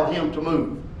allowed him to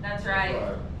move. That's right.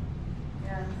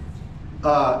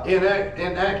 Yeah.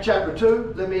 In Acts chapter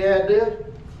 2, let me add this.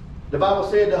 The Bible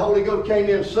said the Holy Ghost came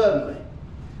in suddenly.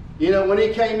 You know, when he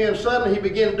came in suddenly, he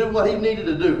began to do what he needed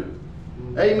to do.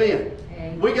 Amen.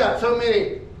 We got so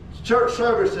many church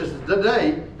services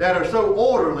today that are so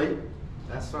orderly.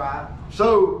 That's right.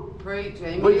 So Preach.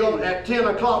 Amen. we're going at 10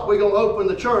 o'clock we're gonna open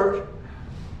the church.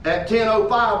 At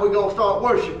 10:05 we're gonna start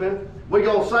worshiping. We're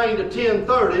gonna sing to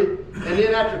 10:30, and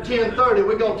then after 10:30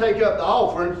 we're gonna take up the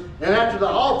offering. And after the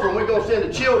offering we're gonna send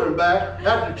the children back.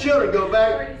 After the children go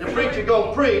back, the preacher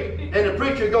gonna preach, and the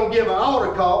preacher gonna give an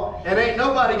altar call, and ain't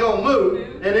nobody gonna move.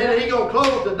 And then he gonna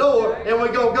close the door, and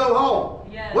we're gonna go home.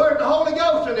 Yes. Where's the Holy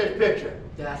Ghost in this picture?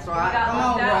 That's right. got Come on,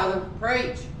 locked out. brother.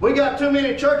 Preach. We got too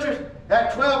many churches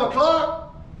at 12 o'clock.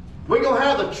 We're gonna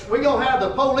have the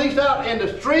police out in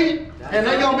the street, and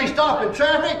they're gonna be stopping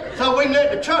traffic, so we can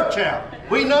let the church out.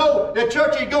 We know the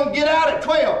church is gonna get out at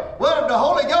 12. Well, if the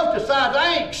Holy Ghost decides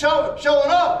I ain't showing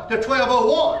up to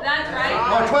 12:01 That's or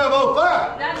right.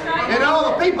 12:05, That's right. and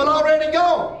all the people already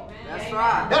gone. That's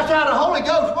right. That's how the Holy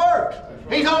Ghost works.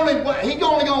 He's only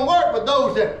gonna work with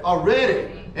those that are ready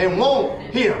and want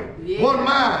Him. Yeah. One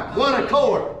mind, one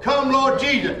accord. Come, Lord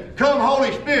Jesus. Come,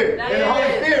 Holy Spirit, and the Holy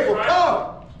Yes. Spirit will come.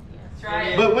 That's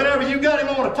right. But whenever you got Him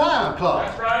on a time clock,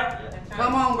 That's right. That's right.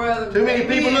 Come on, brother. too many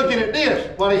people Amen. looking at this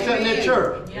while he's sitting in Amen.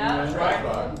 church. Yeah. That's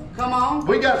right. Come on.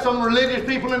 We got some religious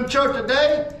people in the church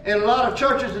today, and a lot of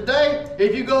churches today,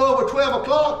 if you go over 12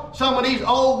 o'clock, some of these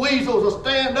old weasels will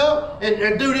stand up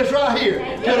and do this right here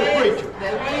to the Yes, preacher.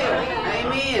 they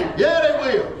will. Amen. Yeah,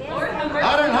 they will. Lord have mercy.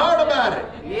 I done heard about it.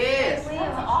 Yes.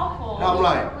 That's awful. I'm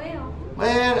like,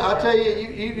 man, I tell you,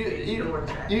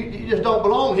 you just don't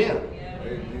belong here.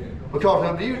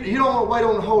 Because you don't want to wait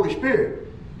on the Holy Spirit.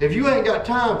 If you ain't got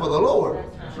time for the Lord,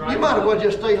 you might as well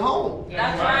just stay home.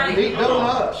 That's right. Eat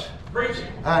donuts, Preaching.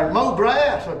 mow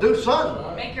grass, or do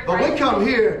something. Make your But we come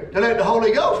here to let the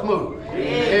Holy Ghost move.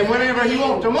 And whenever He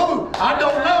wants to move, I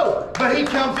don't know, but He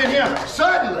comes in here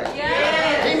suddenly.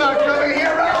 Yes. He might come in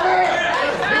here right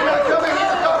now. He might come in here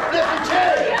and start flipping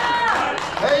chairs.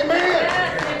 Yeah.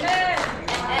 Amen. Yes.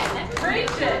 Amen.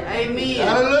 Preach it. Amen.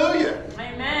 Hallelujah.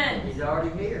 Amen. He's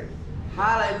already here.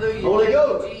 Hallelujah. Holy Thank you,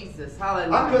 Ghost. Jesus.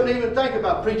 Hallelujah. I couldn't even think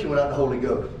about preaching without the Holy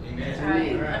Ghost.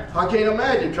 Amen. I can't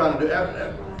imagine trying to do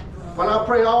that. When I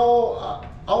pray all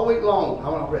week long, I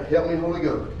want to pray, help me, Holy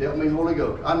Ghost, help me, Holy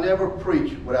Ghost. I never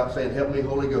preach without saying, help me,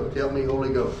 Holy Ghost, help me, Holy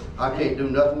Ghost. I can't do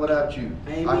nothing without you.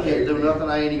 Amen. I can't do nothing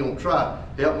I ain't even going to try.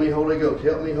 Help me, Holy Ghost,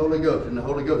 help me, Holy Ghost. And the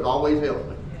Holy Ghost always helps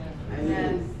me.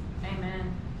 Amen.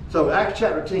 Amen. So Acts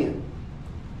chapter 10.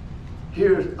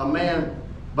 here's a man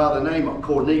by the name of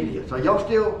Cornelius. Are y'all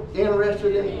still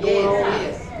interested in going on?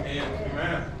 Yes.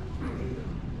 Amen.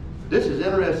 This is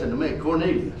interesting to me.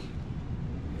 Cornelius.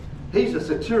 He's a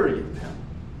centurion now.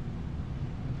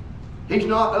 He's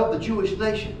not of the Jewish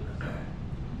nation,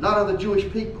 not of the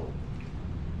Jewish people.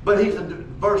 But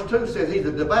verse 2 says he's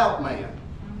a devout man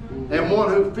and one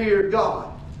who feared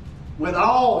God with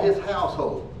all his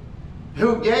household,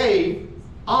 who gave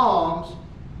alms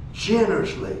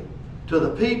generously to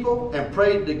the people and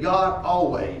prayed to God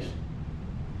always.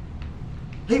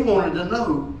 He wanted to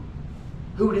know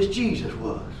who this Jesus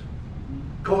was.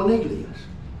 Cornelius,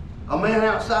 a man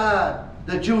outside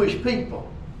the Jewish people.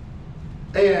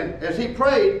 And as he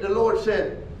prayed, the Lord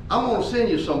said, I'm going to send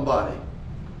you somebody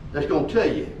that's going to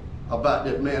tell you about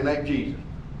this man named Jesus.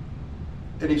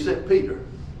 And he sent Peter.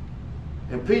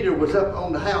 And Peter was up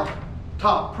on the house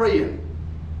top praying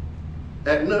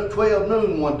at 12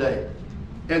 noon one day.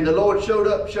 And the Lord showed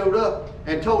up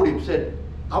and told him, said,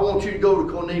 I want you to go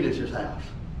to Cornelius' house.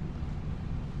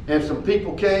 And some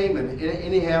people came, and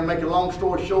anyhow, make a long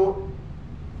story short,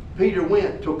 Peter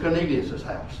went to Cornelius'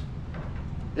 house.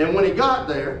 And when he got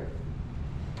there,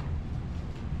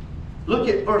 look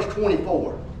at verse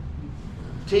 24.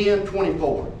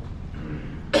 10:24.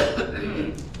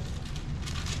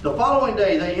 The following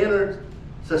day they entered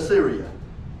Caesarea.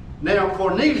 Now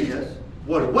Cornelius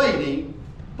was waiting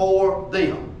for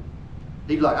them.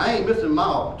 He's like, I ain't missing my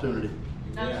opportunity.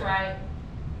 That's right.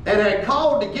 And had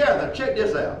called together, check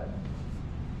this out.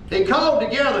 He called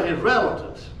together his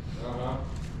relatives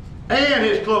and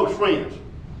his close friends.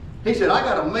 He said, I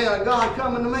got a man of God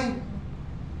coming to me.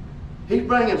 He's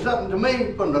bringing something to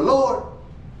me from the Lord.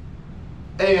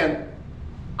 And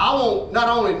I want not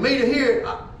only me to hear it,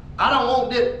 I don't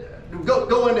want it to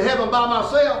go into heaven by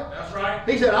myself. That's right.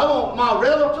 He said, I want my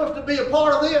relatives to be a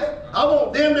part of this. I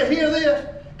want them to hear this.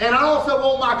 And I also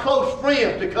want my close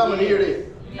friends to come and hear this.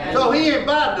 Yes. So he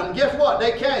invited them. Guess what?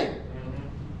 They came.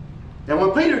 And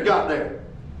when Peter got there,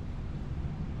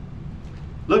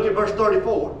 look at verse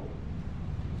 34.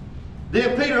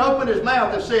 Then Peter opened his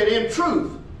mouth and said, in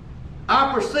truth,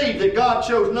 I perceive that God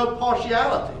shows no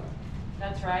partiality.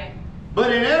 That's right.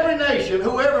 But in every nation,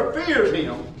 whoever fears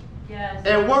him Yes.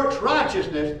 and works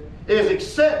righteousness is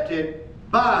accepted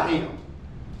by him.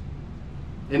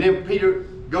 And then Peter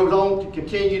goes on to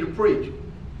continue to preach.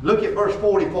 Look at verse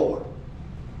 44.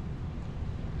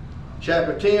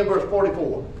 Chapter 10, verse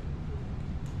 44.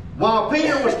 While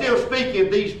Peter was still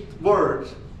speaking these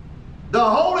words, the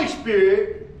Holy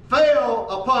Spirit fell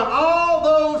upon all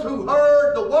those who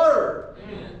heard the word.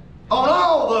 On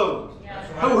all those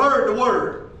who heard the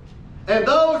word. And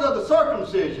those of the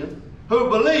circumcision who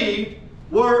believed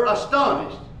were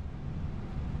astonished.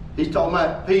 He's talking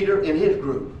about Peter and his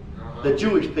group, the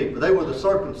Jewish people. They were the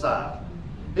circumcised.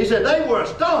 He said they were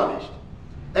astonished,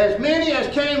 as many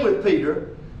as came with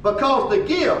Peter, because the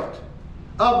gift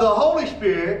of the Holy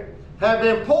Spirit had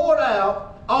been poured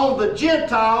out on the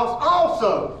Gentiles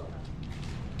also.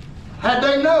 Had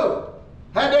they known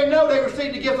they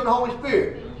received the gift of the Holy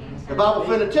Spirit. The Bible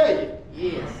finna tell you.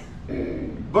 Yes.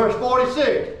 Verse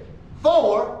 46.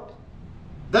 For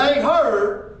they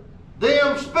heard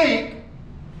them speak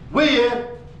with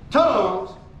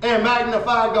tongues and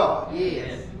magnify God.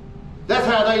 Yes. That's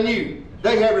how they knew.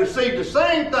 They had received the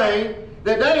same thing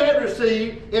that they had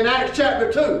received in Acts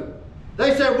chapter 2.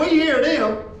 They said, we hear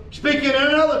them speaking in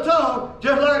another tongue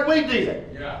just like we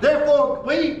did. Yeah. Therefore,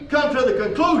 we come to the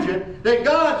conclusion that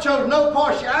God shows no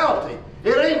partiality.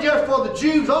 It ain't just for the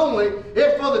Jews only,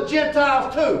 it's for the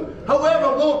Gentiles too.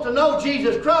 Whoever wants to know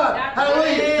Jesus Christ,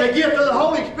 hallelujah, the gift of the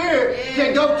Holy Spirit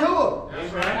can go to them.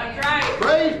 That's right. That's right.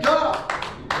 Praise God.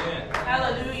 Amen.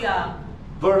 Hallelujah.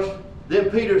 Then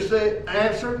Peter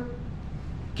answered,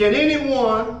 can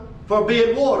anyone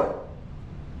forbid water?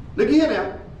 Look here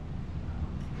now.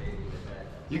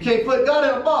 You can't put God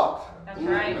in a box. That's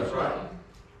right. That's right.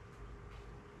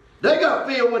 They got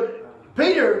filled with,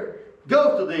 Peter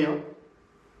goes to them.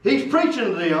 He's preaching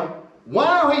to them.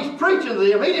 While he's preaching to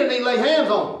them, he didn't even lay hands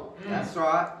on them. That's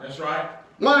right. That's right.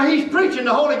 While he's preaching,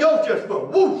 the Holy Ghost just went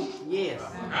whoosh. Yes.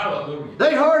 Hallelujah.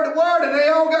 They heard the word and they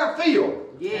all got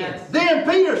filled. Yes. Then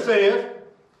Peter says,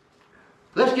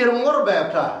 let's get them water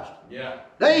baptized. Yeah.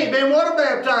 They ain't been water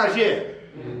baptized yet.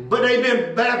 But they've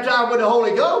been baptized with the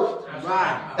Holy Ghost. That's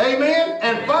Right. Amen?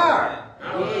 And fire.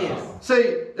 Yes.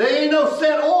 See, there ain't no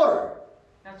set order.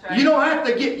 That's right. You don't have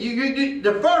to get,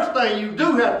 the first thing you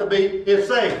do have to be is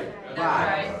saved. That's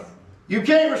right. You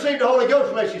can't receive the Holy Ghost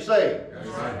unless you're saved. That's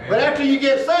right. But after you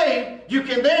get saved, you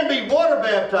can then be water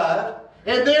baptized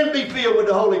and then be filled with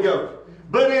the Holy Ghost.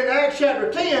 But in Acts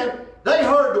chapter 10, they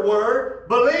heard the word,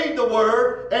 believed the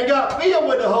word, and got filled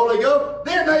with the Holy Ghost,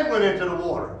 then they went into the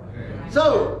water.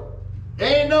 So,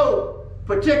 there ain't no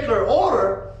particular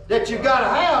order that you got to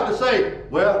have to say,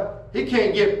 well, he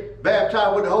can't get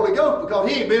baptized with the Holy Ghost because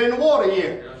he ain't been in the water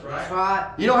yet. That's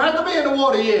right. You don't have to be in the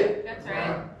water yet. That's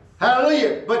right.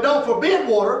 Hallelujah. But don't forbid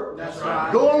water. That's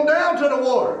right. Go on down to the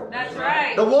water. That's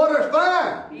right. The water is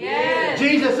fine. Yes.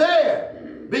 Jesus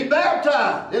said, be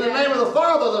baptized in the name of the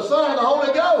Father, the Son, and the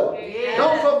Holy Ghost. Yes.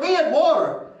 Don't forbid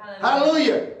water.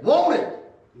 Hallelujah. Want it.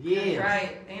 Yes. That's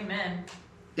right. Amen.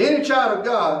 Any child of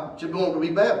God should want to be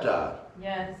baptized.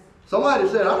 Yes. Somebody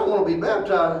said, I don't want to be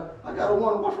baptized. I got to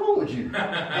wonder, what's wrong with you?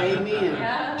 Amen.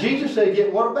 Yeah. Jesus said,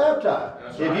 get water baptized.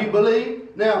 That's if right. you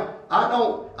believe. Now, I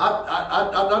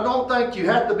don't think you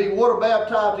have to be water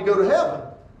baptized to go to heaven.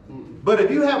 But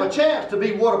if you have a chance to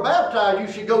be water baptized,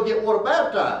 you should go get water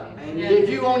baptized. Amen. If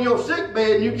you on your sick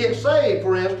bed and you get saved,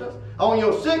 for instance, on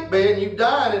your sick bed and you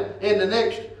die in the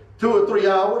next 2 or 3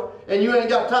 hours, and you ain't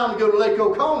got time to go to Lake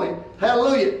Oconee,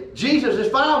 hallelujah, Jesus is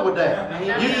fine with that.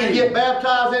 Amen. You can get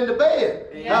baptized in the bed.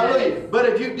 Yes. Hallelujah. But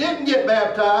if you didn't get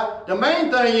baptized, the main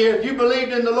thing is you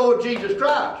believed in the Lord Jesus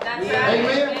Christ. That's Yeah. right.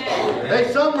 Amen. Amen.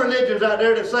 There's some religions out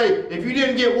there that say if you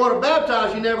didn't get water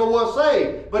baptized, you never was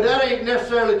saved. But that ain't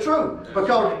necessarily true.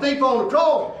 Because the thief on the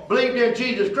cross believed in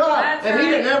Jesus Christ, That's and he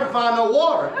right. didn't ever find no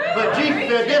water. But Jesus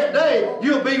said, this day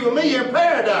you'll be with me in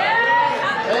paradise.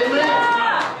 Yes.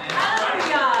 Amen.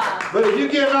 Hallelujah. But if you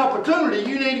get an opportunity,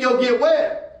 you need to go get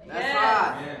wet. That's Yes.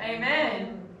 right.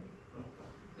 Amen.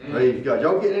 Praise God.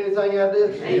 Y'all get anything out of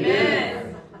this?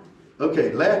 Amen.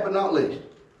 Okay, last but not least,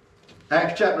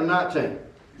 Acts chapter 19.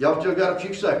 Y'all still got a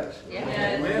few seconds.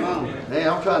 Yes. Come on. Man,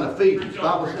 I'm trying to feed you. The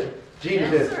Bible said, Jesus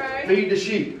That's said, right. feed the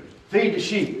sheep, feed the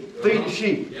sheep, feed the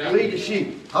sheep, Yeah. feed the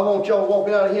sheep. I want y'all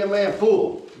walking out of here, man,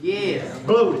 full, Yes.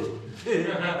 bloated,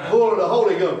 full of the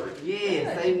Holy Ghost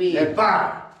Yes. and Amen.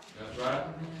 fire, That's right.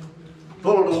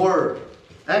 full of the Word.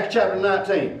 Acts chapter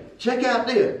 19. Check out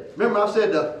this. Remember I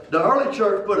said the early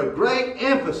church put a great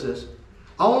emphasis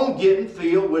on getting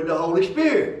filled with the Holy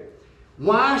Spirit.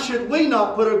 Why should we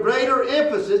not put a greater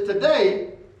emphasis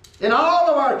today in all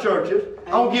of our churches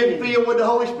on getting filled with the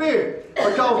Holy Spirit?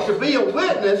 Because to be a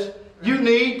witness, you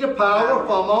need the power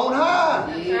from on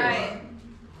high. That's right.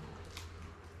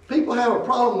 People have a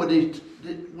problem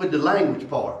with the language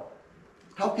part.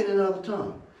 Talking in another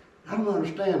tongue. I don't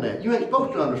understand that. You ain't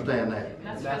supposed to understand that.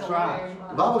 That's for the right.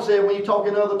 Lord. The Bible said when you talk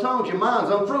in other tongues, your mind's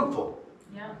unfruitful.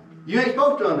 Yeah. You ain't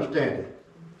supposed to understand it.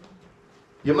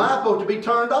 Your mind's supposed to be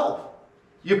turned off.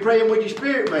 You're praying with your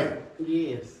spirit, man.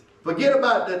 Yes. Forget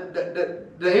about the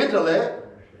intellect.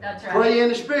 That's right. Pray in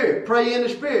the spirit. Pray in the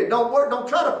spirit. Don't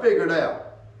try to figure it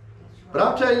out. But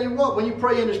I'm telling you what, when you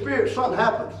pray in the spirit, something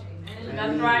happens.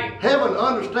 That's right. Heaven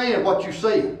understands what you're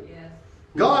saying.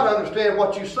 God understands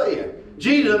what you're saying.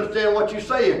 Jesus understands what you're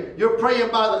saying. You're praying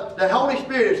by the Holy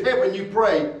Spirit is helping you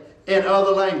pray in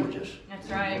other languages, That's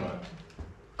right.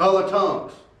 other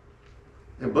tongues.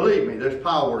 And believe me, there's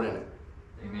power in it.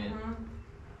 Amen.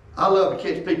 I love to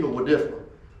catch people with this one.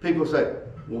 People say,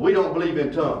 well, we don't believe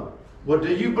in tongues. Well,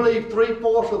 do you believe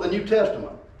 3/4 of the New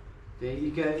Testament? There you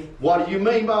go. What do you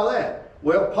mean by that?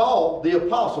 Well, Paul, the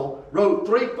apostle, wrote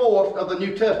 3/4 of the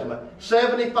New Testament.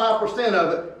 75%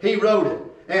 of it, he wrote it.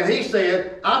 And he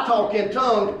said, I talk in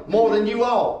tongues more than you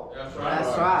all. That's right.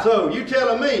 That's right. So you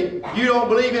telling me you don't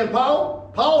believe in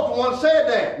Paul? Paul's the one said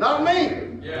that, not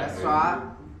me. Yeah. That's right.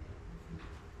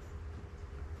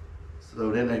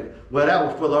 So then well, that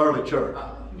was for the early church.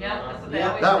 Yeah. That's what they Yeah,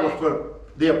 always That say. was for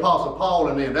the apostle Paul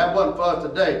and them. That wasn't for us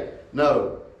today.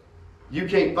 No. You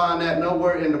can't find that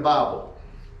nowhere in the Bible.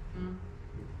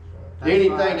 That's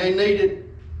Anything right. they needed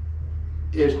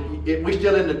we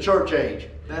still in the church age.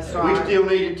 That's We right. still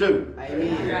need it too. That's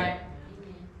Amen.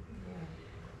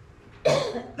 right.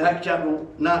 Acts chapter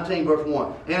 19, verse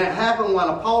 1. And it happened when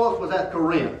Apollos was at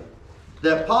Corinth,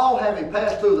 that Paul, having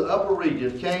passed through the upper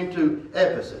regions, came to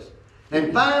Ephesus.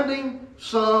 And finding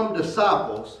some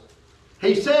disciples,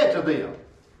 he said to them,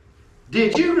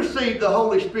 did you receive the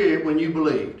Holy Spirit when you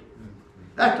believed?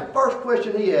 That's the first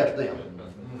question he asked them.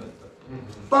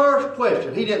 First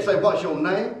question. He didn't say, what's your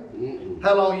name?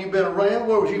 How long you been around?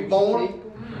 Where was you born?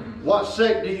 What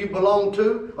sect do you belong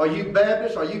to? Are you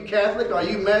Baptist? Are you Catholic? Are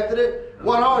you Methodist?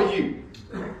 What are you?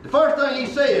 The first thing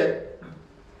he said,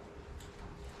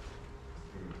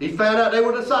 he found out they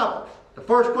were disciples. The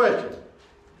first question,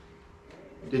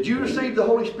 did you receive the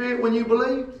Holy Spirit when you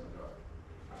believed?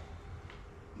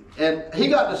 And he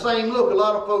got the same look a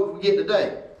lot of folks get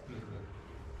today.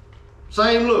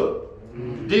 Same look.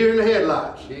 Deer in the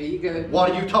headlights. There you go.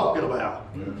 What are you talking about?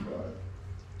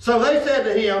 So they said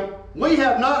to him, we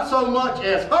have not so much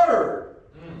as heard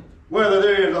whether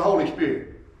there is a Holy Spirit.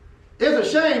 It's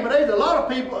a shame, but there's a lot of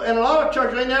people in a lot of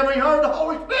churches, they never even heard the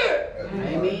Holy Spirit.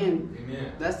 Amen.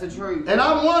 Amen. That's the truth. And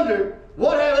I'm wondering,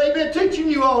 what have they been teaching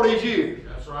you all these years?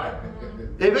 That's right.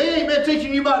 If they ain't been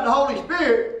teaching you about the Holy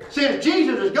Spirit, since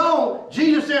Jesus is gone,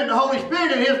 Jesus sent the Holy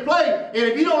Spirit in his place. And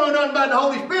if you don't know nothing about the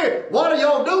Holy Spirit, what are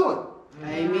y'all doing?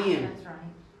 Amen. That's right.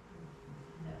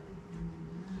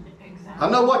 Exactly. I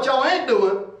know what y'all ain't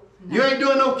doing. You ain't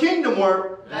doing no kingdom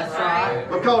work. That's right.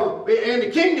 Because in the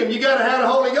kingdom, you got to have the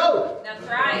Holy Ghost. That's You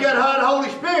right. got to have the Holy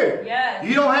Spirit. Yes.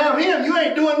 You don't have him, you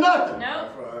ain't doing nothing. Nope.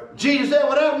 Jesus said,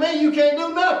 without me, you can't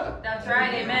do nothing. That's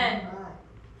right. Amen.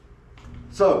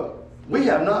 So, we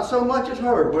have not so much as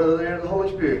heard whether there is the Holy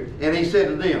Spirit. And he said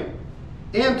to them,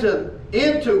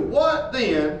 into what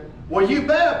then were you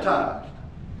baptized?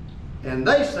 And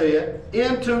they said,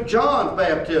 into John's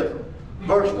baptism.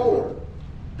 Verse 4.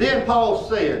 Then Paul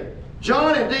said,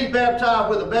 John indeed baptized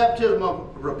with the baptism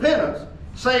of repentance,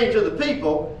 saying to the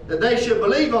people that they should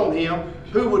believe on him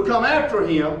who would come after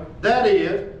him, that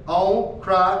is, on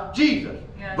Christ Jesus.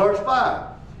 Yes. Verse 5.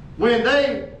 When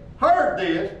they heard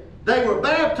this, they were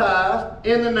baptized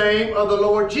in the name of the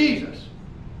Lord Jesus.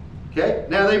 Okay?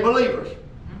 Now they believers.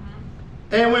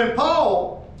 And when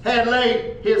Paul had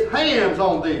laid his hands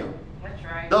on them, That's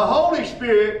right. the Holy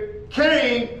Spirit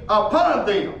came upon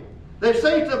them. There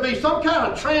seems to be some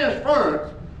kind of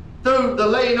transference through the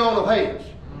laying on of hands.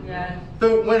 Yes.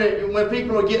 Through when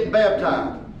people are getting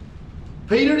baptized.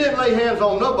 Peter didn't lay hands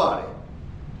on nobody.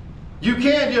 You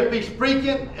can't just be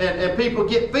speaking and people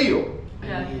get filled.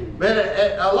 Yes. But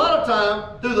a lot of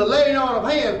times, through the laying on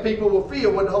of hands, people will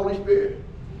feel with the Holy Spirit.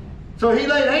 So he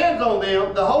laid hands on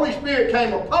them, the Holy Spirit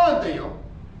came upon them,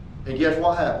 and guess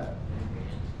what happened?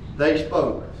 They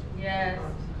spoke. Yes.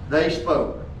 They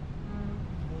spoke.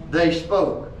 They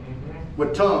spoke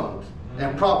with tongues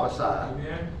and prophesied.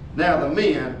 Amen. Now the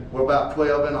men were about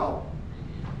 12 in all.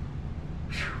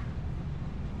 Whew.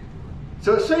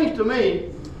 So it seems to me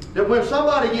that when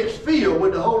somebody gets filled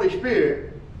with the Holy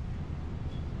Spirit,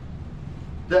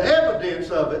 the evidence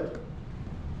of it,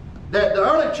 that the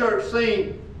early church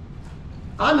seen,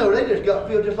 I know they just got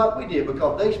filled just like we did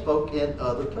because they spoke in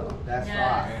other tongues. That's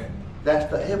Yes. right.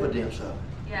 That's the evidence of it.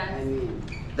 Yes. Amen.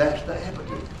 That's the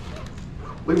evidence.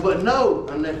 We wouldn't know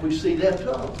unless we see them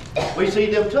tongues. We see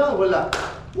them tongues, we're like,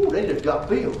 ooh, they just got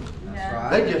filled. That's Yeah. right.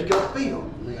 They just got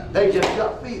filled. Yeah. They just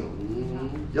got filled.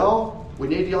 Mhm. Y'all, we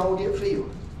need y'all to get filled.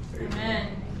 Amen.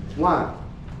 Why?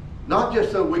 Not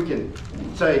just so we can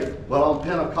say, well, I'm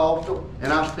Pentecostal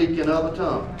and I speak in other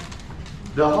tongues.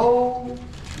 The whole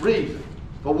reason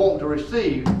for wanting to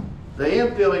receive the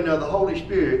infilling of the Holy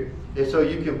Spirit is so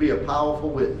you can be a powerful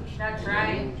witness. That's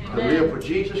right. To live Amen. for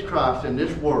Jesus Christ in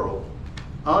this world,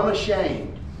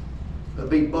 unashamed, but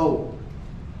be bold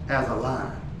as a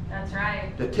lion, That's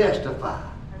right. to testify,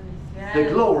 Yes. to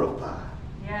glorify,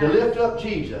 to Yes. lift up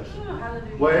Jesus. Ooh,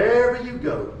 hallelujah. Wherever you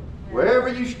go, wherever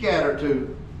you scatter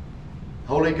to,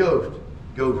 Holy Ghost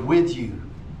goes with you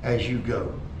as you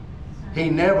go. He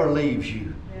never leaves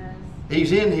you. Yes.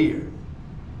 He's in here.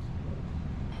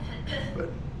 But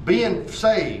being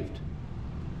saved,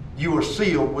 you are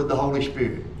sealed with the Holy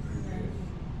Spirit.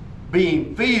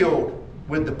 Being filled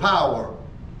with the power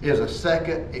is a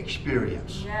second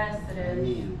experience. Yes, it is.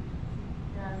 Amen.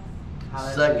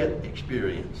 Yes. Second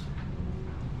experience.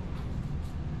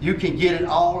 You can get it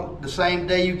all the same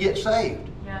day you get saved.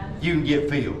 Yes. You can get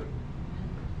filled.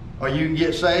 Or you can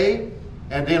get saved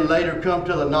and then later come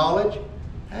to the knowledge,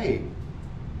 hey,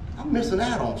 I'm missing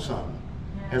out on something.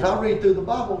 As I read through the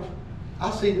Bibles, I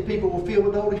see that people were filled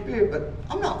with the Holy Spirit, but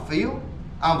I'm not filled.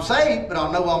 I'm saved, but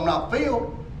I know I'm not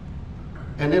filled.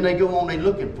 And then they go on, they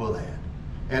looking for that.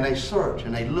 And they search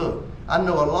and they look. I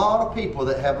know a lot of people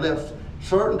that have left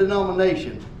certain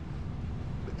denominations,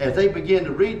 as they begin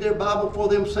to read their Bible for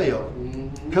themselves,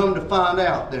 come to find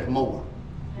out there's more.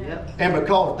 Yep. And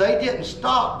because they didn't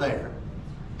stop there,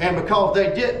 and because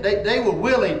they were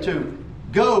willing to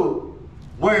go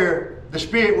where the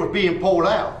Spirit was being poured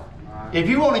out. Right. If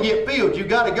you want to get filled, you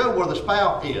got to go where the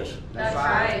spout is. That's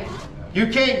right. You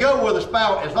can't go where the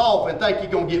spout is off and think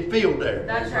you're going to get filled there.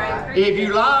 That's right. If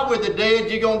you lie with the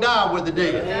dead, you're going to die with the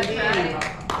dead. That's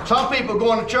right. Some people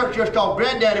going to church just because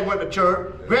granddaddy went to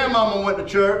church, grandmama went to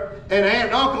church, and aunt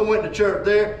and uncle went to church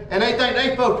there, and they think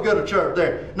they're supposed to go to church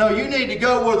there. No, you need to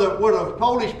go where the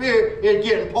Holy Spirit is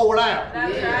getting poured out.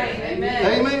 That's Yeah. right. Amen.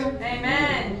 Amen?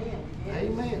 Amen.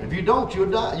 Amen. If you don't, you'll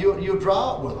die. You'll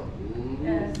draw up with them.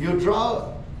 Yes. You'll draw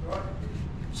up.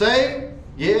 Saved?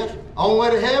 Yes. On the way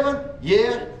to heaven?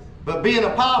 Yes. But being a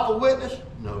powerful witness?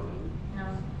 No. No.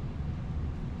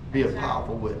 Be a That's right.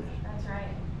 powerful witness. That's right.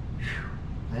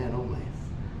 Man, oh man.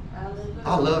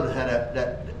 I love to have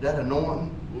that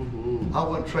anointing. Mm-hmm. I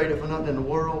wouldn't trade it for nothing in the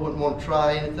world. Wouldn't want to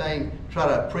try anything, try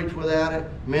to preach without it,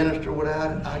 minister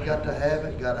without it. I got to have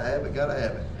it, got to have it, got to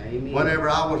have it. Amen. Whenever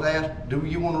I was asked, do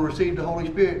you want to receive the Holy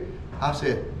Spirit? I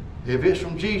said, if it's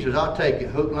from Jesus, I'll take it,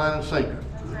 hook, line, and sinker.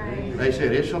 That's right. They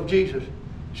said, it's from Jesus.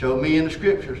 Show me in the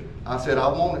scriptures. I said, I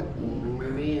want it.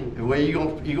 Amen. And when you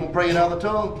gonna pray in other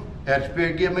tongues? As the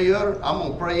Spirit give me utterance, I'm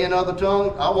gonna pray in other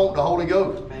tongues. I want the Holy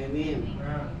Ghost. Amen.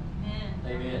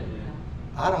 Amen.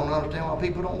 I don't understand why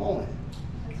people don't want it.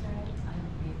 That's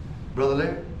right. Brother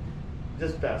Larry?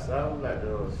 Just Pastor, I would like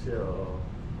to share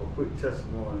a quick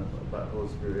testimony about the Holy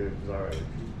Spirit, if it's all right with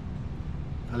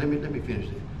you. Now let me finish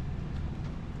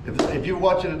this. If you're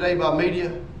watching today by media,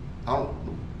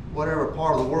 whatever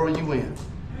part of the world you in,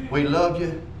 we love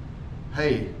you.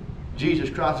 Hey, Jesus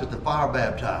Christ is the fire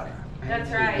baptizer.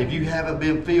 That's right. If you haven't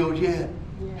been filled yet,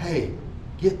 hey,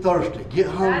 get thirsty, get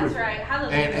hungry. That's right.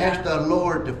 Hallelujah. And ask the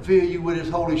Lord to fill you with His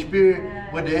Holy Spirit,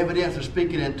 Yes. with the evidence of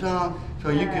speaking in tongues, so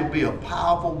you can be a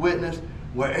powerful witness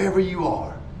wherever you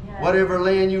are, Yes. whatever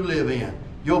land you live in.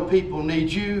 Your people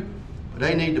need you, but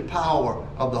they need the power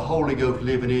of the Holy Ghost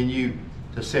living in you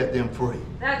to set them free.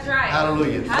 That's right.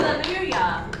 Hallelujah.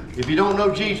 Hallelujah. If you don't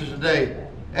know Jesus today,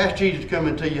 ask Jesus to come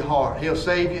into your heart. He'll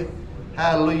save you.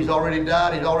 Hallelujah. He's already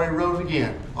died. He's already rose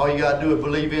again. All you got to do is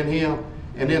believe in Him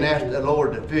and then ask the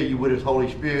Lord to fill you with His Holy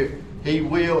Spirit. He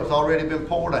will. It's already been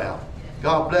poured out.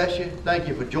 God bless you. Thank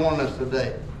you for joining us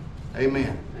today.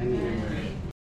 Amen. Amen.